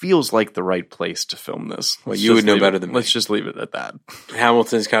feels like the right place to film this. Well, you would know better than me. Let's just leave it at that.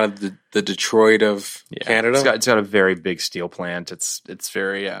 Hamilton's kind of the Detroit of Canada. It's got a very big steel plant. It's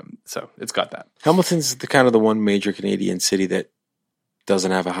very so it's got that. Hamilton's the one major Canadian city that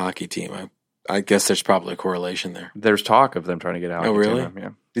doesn't have a hockey team. I guess there's probably a correlation there. There's talk of them trying to get out. Oh, really? Yeah.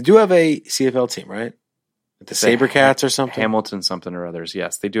 They do have a CFL team, right? The Sabercats or something? Hamilton something or others.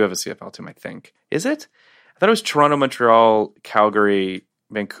 Yes, they do have a CFL team, I think. Is it? I thought it was Toronto, Montreal, Calgary,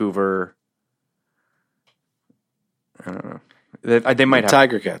 Vancouver. I don't know. They might have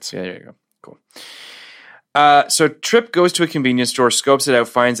Tiger Cats. Yeah, there you go. Cool. So Trip goes to a convenience store, scopes it out,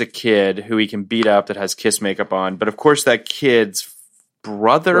 finds a kid who he can beat up that has Kiss makeup on. But of course, that kid's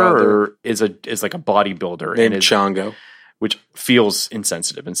brother is like a bodybuilder named Chongo, which feels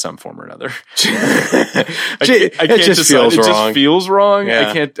insensitive in some form or another. It just feels wrong.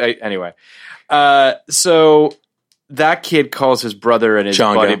 Yeah. Anyway. So that kid calls his brother and his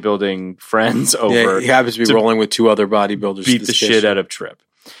bodybuilding friends over. Yeah, he happens to be rolling with 2 other bodybuilders. Beat the shit out of Trip.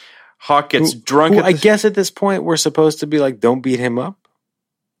 Hawk gets drunk. I guess at this point we're supposed to be like, don't beat him up.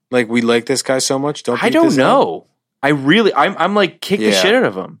 Like, we like this guy so much. I don't know. I'm like, kick the shit out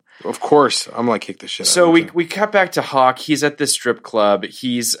of him. Of course, I'm like, kick the shit out of him. So we cut back to Hawk. He's at this strip club.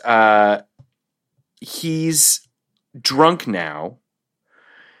 He's drunk now.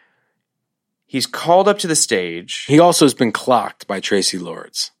 He's called up to the stage. He also has been clocked by Tracy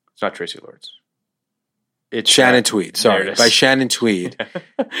Lords. It's not Tracy Lords. It's Shannon Tweed. Sorry, by Shannon Tweed.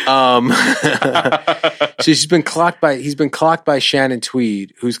 So he's been clocked by Shannon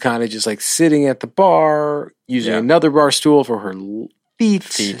Tweed, who's kind of just like sitting at the bar, using another bar stool for her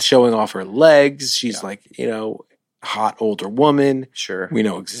feet, showing off her legs. She's like, hot older woman. Sure. We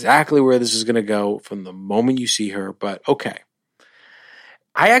know exactly where this is going to go from the moment you see her, but okay.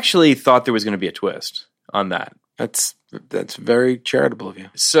 I actually thought there was going to be a twist on that. That's very charitable of you.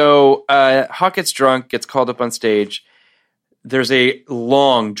 So Hawk gets drunk, gets called up on stage. There's a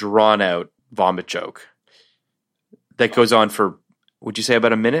long, drawn-out vomit joke that goes on for, would you say,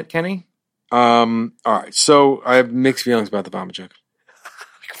 about a minute, Kenny? All right. So I have mixed feelings about the vomit joke.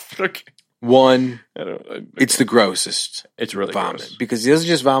 Okay. One, it's the grossest. It's really vomit gross. Because he doesn't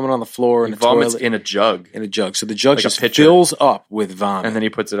just vomit on the floor in a vomits toilet. in a jug. So the jug just fills up with vomit. And then he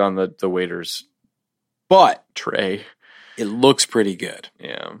puts it on the waiter's tray. It looks pretty good.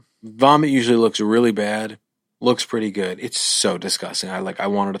 Yeah. Vomit usually looks really bad. Looks pretty good. It's so disgusting. I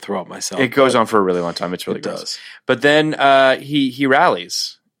wanted to throw up myself. It goes on for a really long time. It's really gross. Does. But then he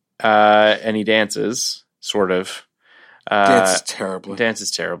rallies and he dances, sort of.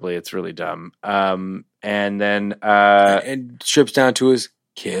 Dances terribly. It's really dumb. And then and strips down to his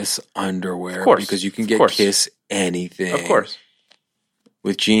Kiss underwear, of course, because you can get Kiss anything. Of course.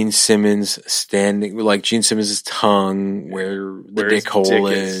 With Gene Simmons standing, like Gene Simmons' tongue, where the dick hole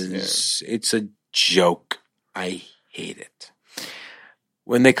is. Yeah. It's a joke. I hate it.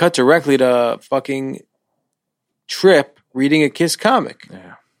 When they cut directly to fucking Trip reading a Kiss comic.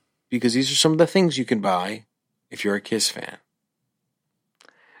 Yeah. Because these are some of the things you can buy if you're a Kiss fan.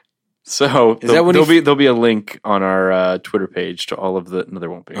 So there'll be a link on our Twitter page to all of the. No,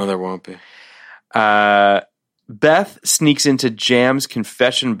 there won't be. No, there won't be. Beth sneaks into Jam's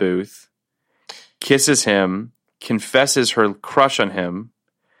confession booth, kisses him, confesses her crush on him,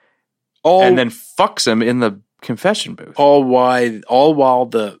 and then fucks him in the confession booth. All while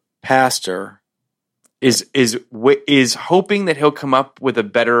the pastor is hoping that he'll come up with a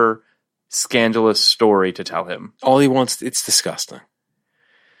better scandalous story to tell him. All he wants, it's disgusting.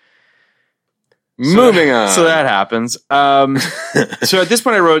 Moving on. So that happens. So at this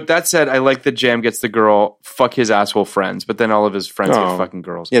point I wrote, that said, I like that Jam gets the girl, fuck his asshole friends, but then all of his friends get fucking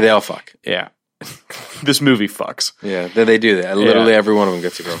girls. Yeah, they all fuck. Yeah. this movie fucks. Yeah, they do that. Literally every one of them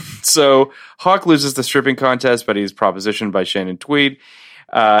gets a girl. So Hawk loses the stripping contest, but he's propositioned by Shannon Tweed.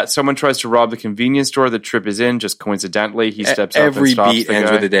 Someone tries to rob the convenience store that Tripp is in. Just coincidentally, he steps up and stops Every beat the ends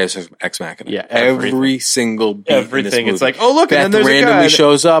guy. with a Deus Ex Machina. Yeah, every single beat. Everything. In this It's movie. like, oh look, Beth and then there's randomly a guy.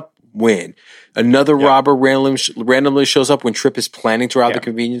 shows up. Win. Another robber randomly shows up when Tripp is planning to rob the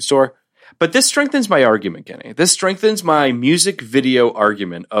convenience store. But this strengthens my argument, Kenny. This strengthens my music video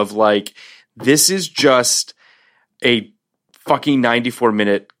argument of like, this is just a fucking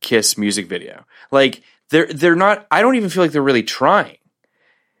 94-minute Kiss music video. Like, they're not, I don't even feel like they're really trying.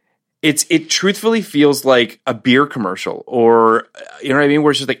 It truthfully feels like a beer commercial, or you know what I mean,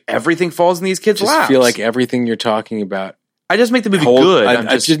 where it's just like everything falls in these kids' Just laps. feel like everything you're talking about. I just make the movie good. I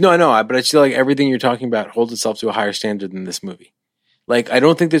know, but I feel like everything you're talking about holds itself to a higher standard than this movie. Like, I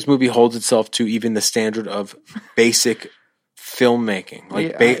don't think this movie holds itself to even the standard of basic filmmaking,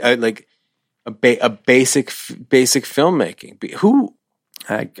 like a basic filmmaking. Who?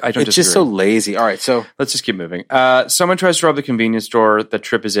 I don't. It's disagree. just so lazy. All right, so let's just keep moving. Someone tries to rob the convenience store that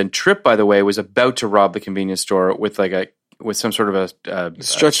Tripp is in. Tripp, by the way, was about to rob the convenience store with some sort of a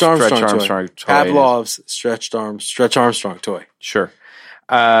Stretch Armstrong toy. Pavlov's Stretch Armstrong toy. Sure.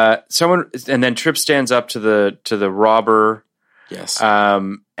 Someone, and then Tripp stands up to the robber. Yes.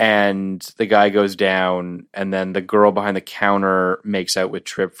 And the guy goes down, and then the girl behind the counter makes out with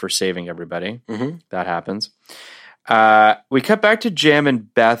Tripp for saving everybody. Mm-hmm. That happens. We cut back to Jam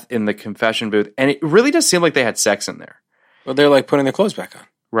and Beth in the confession booth, and it really does seem like they had sex in there. Well, they're like putting their clothes back on.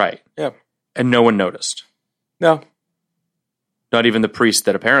 Right. Yeah. And no one noticed. No. Not even the priest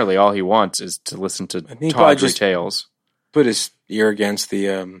that apparently all he wants is to listen to tawdry tales. Put his ear against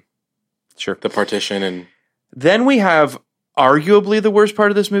the the partition, and then we have arguably the worst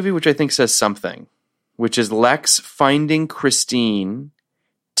part of this movie, which I think says something, which is Lex finding Christine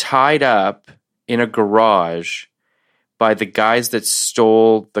tied up in a garage by the guys that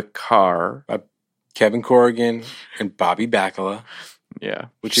stole the car. Kevin Corrigan and Bobby Bacala. Yeah.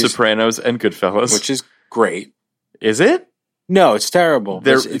 Which Sopranos and Goodfellas. Which is great. Is it? No, it's terrible.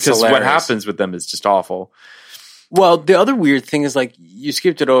 Because what happens with them is just awful. Well, the other weird thing is, like, you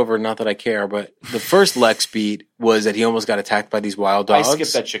skipped it over, not that I care, but the first Lex beat was that he almost got attacked by these wild dogs. I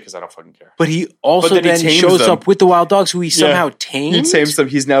skipped that shit because I don't fucking care. But he also then shows up with the wild dogs who he somehow tamed. He tames them.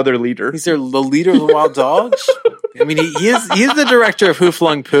 He's now their leader. He's the leader of the wild dogs? I mean, he is the director of Who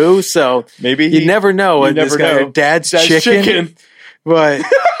Flung Poo, so maybe you never know what this guy, Dad's chicken. But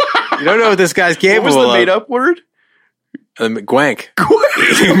you don't know what this guy's capable of. What was the made-up word? Gwank.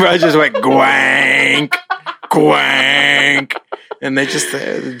 I just went gwank. Gwank. And they just,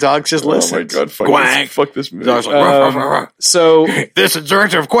 the dogs just listen. Oh my God. Fuck this movie. Dogs like, ruff, ruff, ruff. So, this is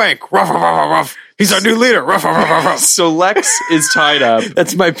director of Gwank. Ruff, ruff, ruff, ruff. He's our new leader. Ruff, ruff, ruff, ruff. So Lex is tied up.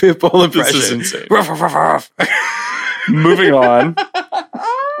 That's my Pitbull impression. This is insane. Ruff, ruff, ruff, ruff. Moving on.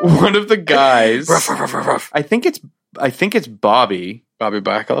 One of the guys, ruff, ruff, ruff, ruff. I think it's Bobby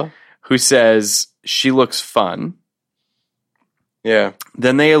Bacala, who says she looks fun. Yeah.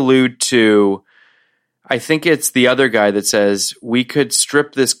 Then they allude to, I think it's the other guy that says, we could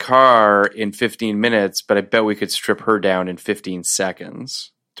strip this car in 15 minutes, but I bet we could strip her down in 15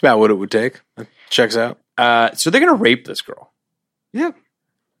 seconds. It's about what it would take. That checks out. So they're going to rape this girl. Yeah.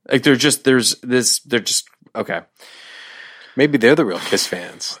 Like okay. Maybe they're the real Kiss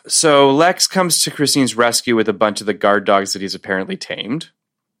fans. So Lex comes to Christine's rescue with a bunch of the guard dogs that he's apparently tamed.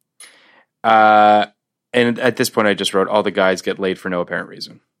 And at this point, I just wrote, all the guys get laid for no apparent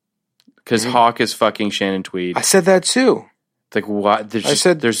reason. Because Hawk is fucking Shannon Tweed. I said that too. It's like, what?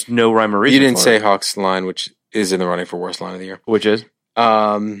 There's no rhyme or reason. You didn't for say it. Hawk's line, which is in the running for worst line of the year. Which is?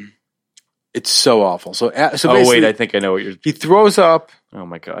 It's so awful. So wait, I think I know what you're... He throws up. Oh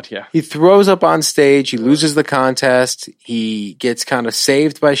my God, yeah. He throws up on stage. He loses the contest. He gets kind of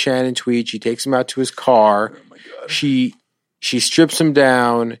saved by Shannon Tweed. She takes him out to his car. Oh my God. She strips him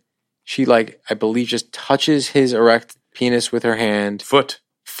down. She, I believe, just touches his erect penis with her hand.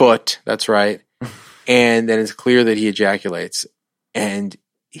 Foot, that's right. And then it's clear that he ejaculates. And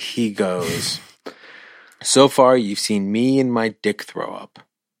he goes, so far you've seen me and my dick throw up.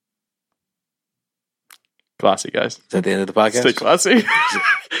 Classy, guys. Is that the end of the podcast? Stay classy.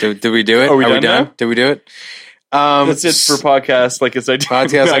 Did we do it? Are we done now? Did we do it? That's it for podcast. Like it's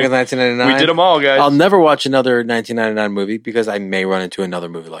podcast like it's 1999. We did them all, guys. I'll never watch another 1999 movie because I may run into another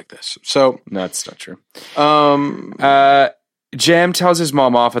movie like this. So no, that's not true. Jam tells his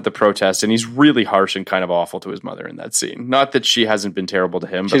mom off at the protest, and he's really harsh and kind of awful to his mother in that scene. Not that she hasn't been terrible to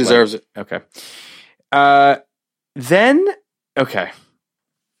him. She deserves it. Okay. Okay.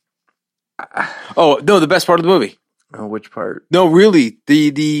 Oh no, the best part of the movie. Oh, which part? No, really,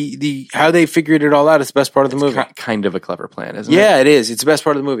 the how they figured it all out is the best part of the movie. Kind of a clever plan, isn't it? Yeah, it is. It's the best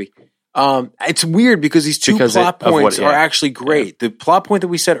part of the movie. It's weird because these two plot points are actually great. The plot point that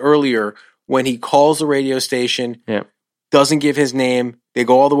we said earlier, when he calls the radio station, doesn't give his name, they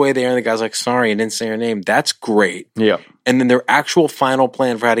go all the way there, and the guy's like, sorry, I didn't say your name. That's great. Yeah. And then their actual final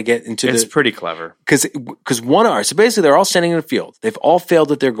plan for how to get into it's pretty clever. Because so basically they're all standing in a field. They've all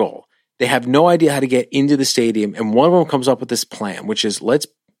failed at their goal. They have no idea how to get into the stadium, and one of them comes up with this plan, which is let's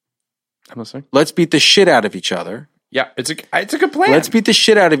beat the shit out of each other. Yeah, it's a good plan. Let's beat the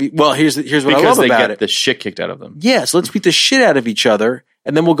shit out of well, here's what I love about it. Because they get the shit kicked out of them. Yes, let's beat the shit out of each other,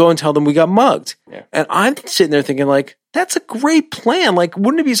 and then we'll go and tell them we got mugged. Yeah. And I'm sitting there thinking, like, that's a great plan. Like,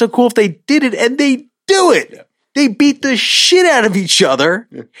 wouldn't it be so cool if they did it and they do it? Yeah. They beat the shit out of each other.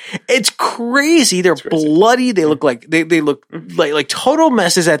 Yeah. It's crazy. They're bloody. They look like they look like total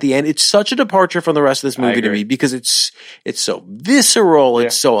messes at the end. It's such a departure from the rest of this movie to me because it's so visceral.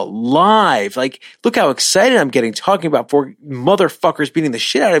 It's so alive. Like, look how excited I'm getting talking about four motherfuckers beating the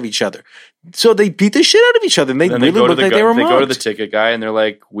shit out of each other. So they beat the shit out of each other, and they really look like they were mugged. They go to the ticket guy, and they're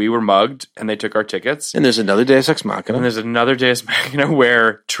like, we were mugged, and they took our tickets. And there's another Deus Ex Machina. And there's another Deus Ex Machina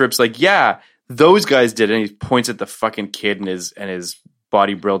where Tripp's like, yeah, those guys did it, and he points at the fucking kid and his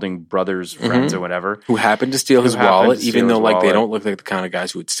bodybuilding brothers, friends, or whatever. Who happened to steal his wallet, even though like they don't look like the kind of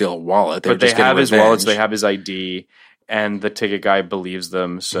guys who would steal a wallet. But they have his wallets, they have his ID, and the ticket guy believes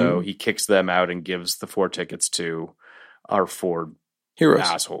them, so he kicks them out and gives the 4 tickets to our 4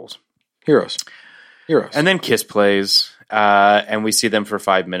 assholes. Heroes. And then Kiss plays, and we see them for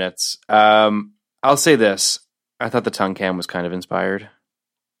 5 minutes. I'll say this. I thought the tongue cam was kind of inspired.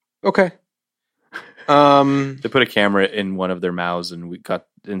 Okay. They put a camera in one of their mouths and we got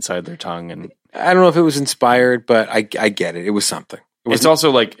inside their tongue. And I don't know if it was inspired, but I get it. It was something. It's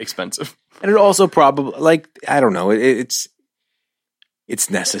also like expensive. And it also probably like, I don't know. It's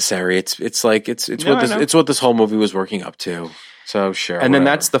necessary. It's what this whole movie was working up to. So sure. And then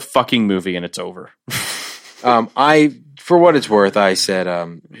that's the fucking movie and it's over. For what it's worth, I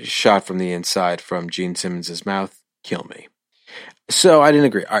said, shot from the inside from Gene Simmons' mouth, kill me. So I didn't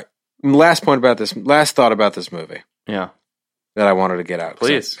agree. All right. Last thought about this movie. Yeah. That I wanted to get out.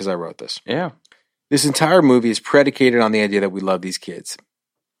 Please. Because I wrote this. Yeah. This entire movie is predicated on the idea that we love these kids.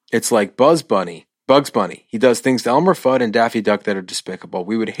 It's like Bugs Bunny. He does things to Elmer Fudd and Daffy Duck that are despicable.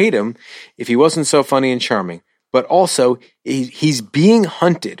 We would hate him if he wasn't so funny and charming. But also, he's being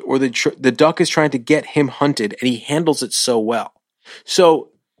hunted, or the duck is trying to get him hunted, and he handles it so well. So,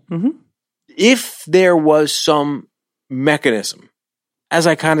 if there was some mechanism, as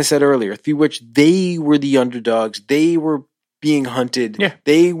I kind of said earlier, through which they were the underdogs, they were being hunted,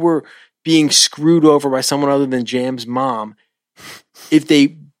 they were being screwed over by someone other than Jam's mom, if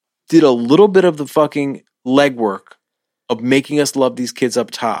they did a little bit of the fucking legwork of making us love these kids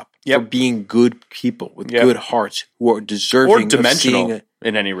up top, for being good people with good hearts who are deserving or dimensional of seeing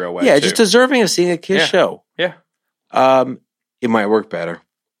in any real way. Yeah, just deserving of seeing a kid's show. Yeah. It might work better.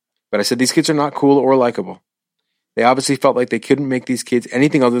 But I said these kids are not cool or likable. They obviously felt like they couldn't make these kids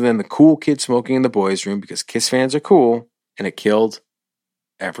anything other than the cool kid smoking in the boys' room because Kiss fans are cool, and it killed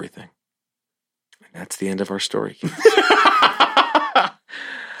everything. And that's the end of our story. 0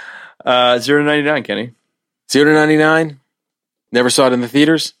 to 99, Kenny. 0 to 99. Never saw it in the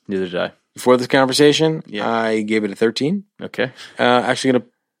theaters. Neither did I. Before this conversation, I gave it a 13. Okay. Actually going to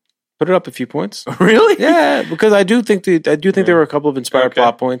put it up a few points. Really? Yeah, because I do think there were a couple of inspired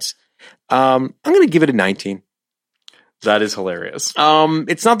plot points. I'm going to give it a 19. That is hilarious.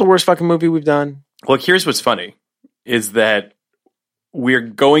 It's not the worst fucking movie we've done. Well, here's what's funny is that we're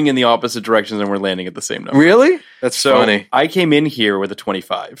going in the opposite directions and we're landing at the same number. Really? That's funny. I came in here with a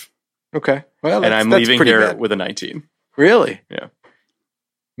 25. Okay. Well, and I'm leaving here with a 19. Really? Yeah.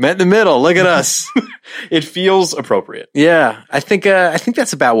 Met in the middle. Look at us. It feels appropriate. Yeah. I think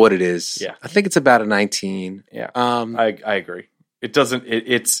that's about what it is. Yeah. I think it's about a 19. Yeah. I agree. It doesn't,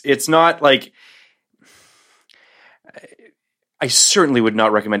 it's not like, I certainly would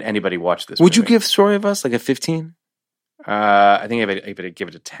not recommend anybody watch this Would movie. you give Story of Us like a 15? I think I would give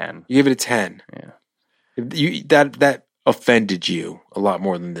it a 10. You give it a 10? Yeah. That offended you a lot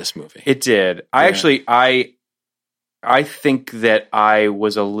more than this movie. It did. I think that I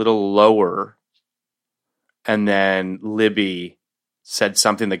was a little lower, and then Libby said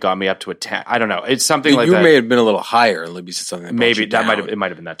something that got me up to a 10. I don't know. It's something like that. You may have been a little higher, and Libby said something that maybe you down. it might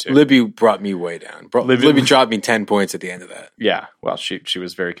have been that too. Libby brought me way down. Libby dropped me 10 points at the end of that. Yeah. Well, she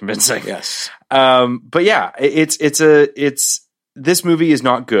was very convincing. Yes. But yeah, it's this movie is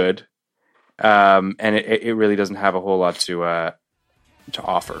not good. And it really doesn't have a whole lot to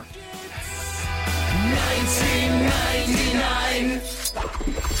offer. 1999.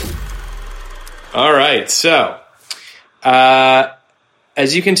 All right. So,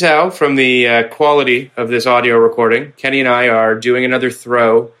 as you can tell from the quality of this audio recording, Kenny and I are doing another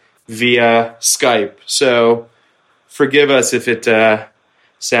throw via Skype. So, forgive us if it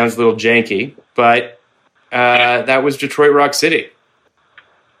sounds a little janky, but that was Detroit Rock City.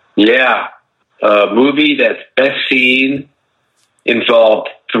 Yeah. A movie that's best seen involved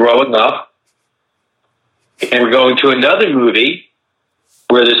throwing up. And we're going to another movie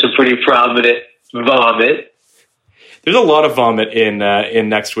where there's a pretty prominent vomit. There's a lot of vomit in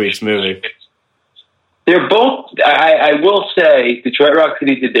next week's movie. They're both, I will say, Detroit Rock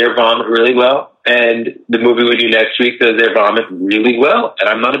City did their vomit really well, and the movie we do next week does their vomit really well, and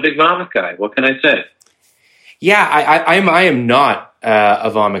I'm not a big vomit guy. What can I say? Yeah, I am not a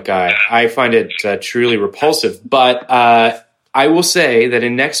vomit guy. I find it truly repulsive, but I will say that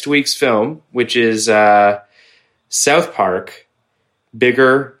in next week's film, which is South Park,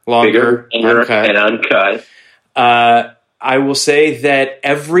 bigger, longer, uncut. And uncut. I will say that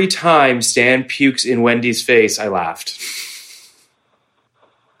every time Stan pukes in Wendy's face, I laughed.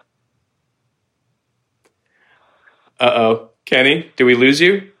 Uh-oh. Kenny, did we lose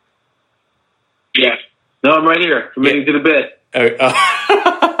you? Yeah. No, I'm right here, committing to the bit.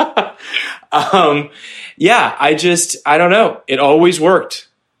 Yeah, I don't know. It always worked.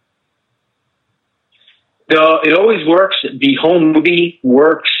 No, it always works. The whole movie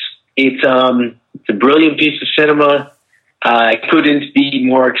works. It's a brilliant piece of cinema. I couldn't be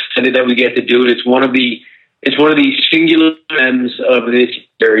more excited that we get to do it. It's one of the singular gems of this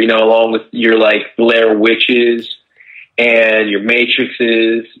year, along with your like Blair Witches and your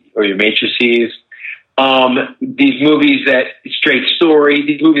Matrices or your Matrices. These movies that straight story,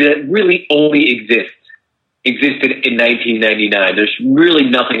 these movies that really only existed in 1999. There's really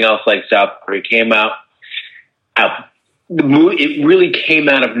nothing else like South Park. It came out. It really came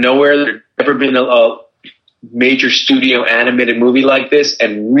out of nowhere. There's never been a major studio animated movie like this,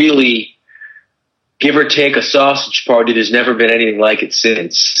 and really, give or take a sausage party, there's never been anything like it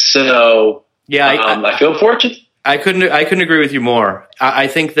since. So, yeah, I feel fortunate. I couldn't agree with you more. I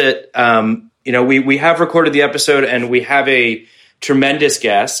think that we have recorded the episode, and we have a tremendous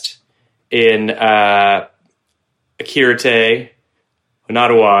guest in Akirate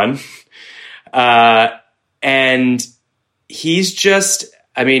Onadawan. And he's just,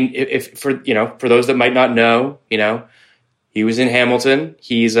 if for those that might not know, he was in Hamilton.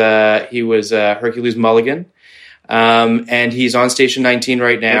 He was Hercules Mulligan. And he's on Station 19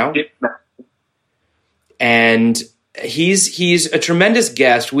 right now. And he's a tremendous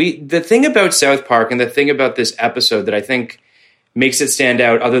guest. The thing about South Park and the thing about this episode that I think makes it stand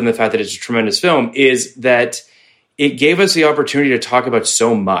out, other than the fact that it's a tremendous film, is that it gave us the opportunity to talk about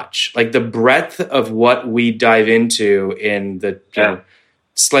so much. Like the breadth of what we dive into in the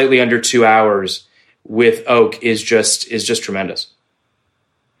slightly under 2 hours with Oak is just tremendous.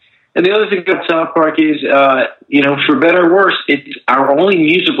 And the other thing about South Park is, for better or worse, it's our only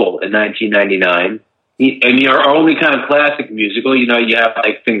musical in 1999. And our only kind of classic musical. You have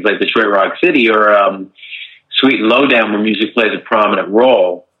like things like Detroit Rock City or Sweet and Lowdown, where music plays a prominent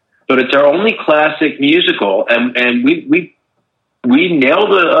role. But it's our only classic musical, and we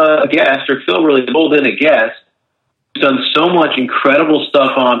nailed a guest, or Phil really pulled in a guest. He's done so much incredible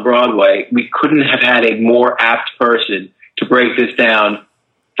stuff on Broadway. We couldn't have had a more apt person to break this down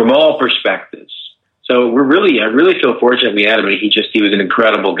from all perspectives. So I really feel fortunate we had him. He was an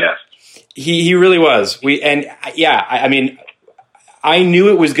incredible guest. He really was. I knew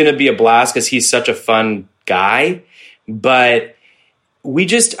it was going to be a blast because he's such a fun guy, but we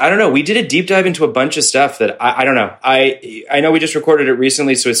did a deep dive into a bunch of stuff that I don't know. I know we just recorded it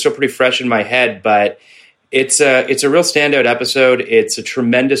recently, so it's still pretty fresh in my head, but it's a real standout episode. It's a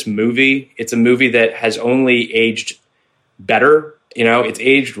tremendous movie. It's a movie that has only aged better. It's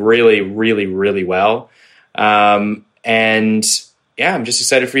aged really, really, really well. And yeah, I'm just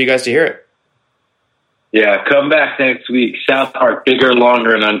excited for you guys to hear it. Yeah, come back next week. South Park, bigger,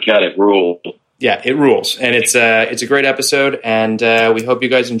 longer, and uncut. It rules. Yeah, it rules, and it's a great episode, and we hope you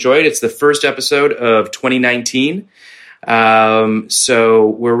guys enjoy it. It's the first episode of 2019, so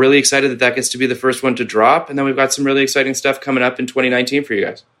we're really excited that gets to be the first one to drop, and then we've got some really exciting stuff coming up in 2019 for you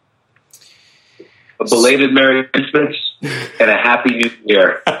guys. A belated Merry Christmas and a Happy New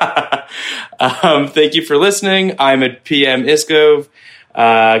Year. Thank you for listening. I'm at PM Iskov.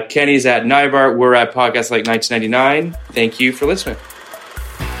 Kenny's at Nybart. We're at Podcast Like 1999. Thank you for listening.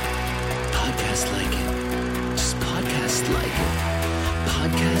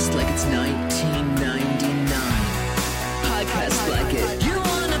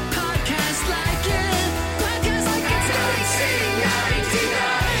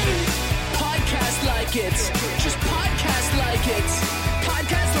 Podcast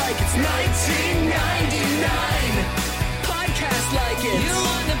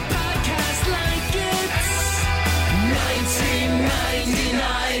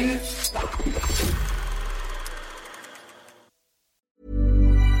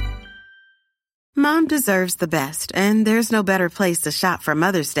Mom deserves the best, and there's no better place to shop for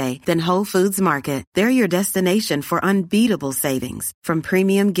Mother's Day than Whole Foods Market. They're your destination for unbeatable savings, from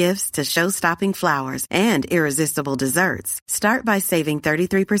premium gifts to show-stopping flowers and irresistible desserts. Start by saving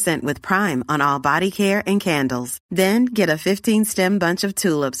 33% with Prime on all body care and candles. Then get a 15-stem bunch of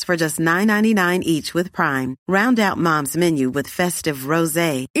tulips for just $9.99 each with Prime. Round out Mom's menu with festive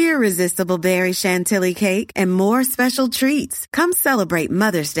rosé, irresistible berry chantilly cake, and more special treats. Come celebrate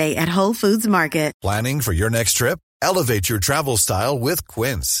Mother's Day at Whole Foods Market. Planning for your next trip? Elevate your travel style with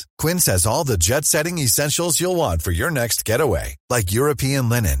Quince. Quince has all the jet-setting essentials you'll want for your next getaway, like European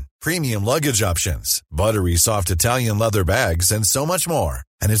linen, premium luggage options, buttery soft Italian leather bags, and so much more.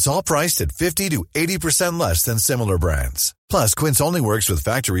 And it's all priced at 50 to 80% less than similar brands. Plus, Quince only works with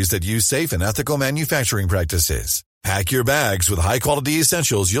factories that use safe and ethical manufacturing practices. Pack your bags with high-quality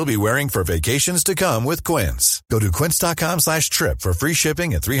essentials you'll be wearing for vacations to come with Quince. Go to quince.com/trip for free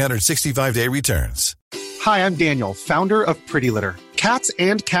shipping and 365-day returns. Hi, I'm Daniel, founder of Pretty Litter. Cats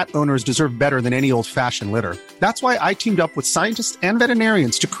and cat owners deserve better than any old-fashioned litter. That's why I teamed up with scientists and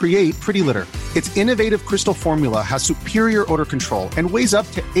veterinarians to create Pretty Litter. Its innovative crystal formula has superior odor control and weighs up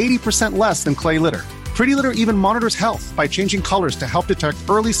to 80% less than clay litter. Pretty Litter even monitors health by changing colors to help detect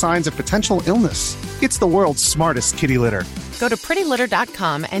early signs of potential illness. It's the world's smartest kitty litter. Go to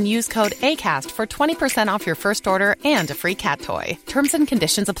prettylitter.com and use code ACAST for 20% off your first order and a free cat toy. Terms and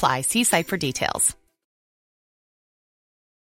conditions apply. See site for details.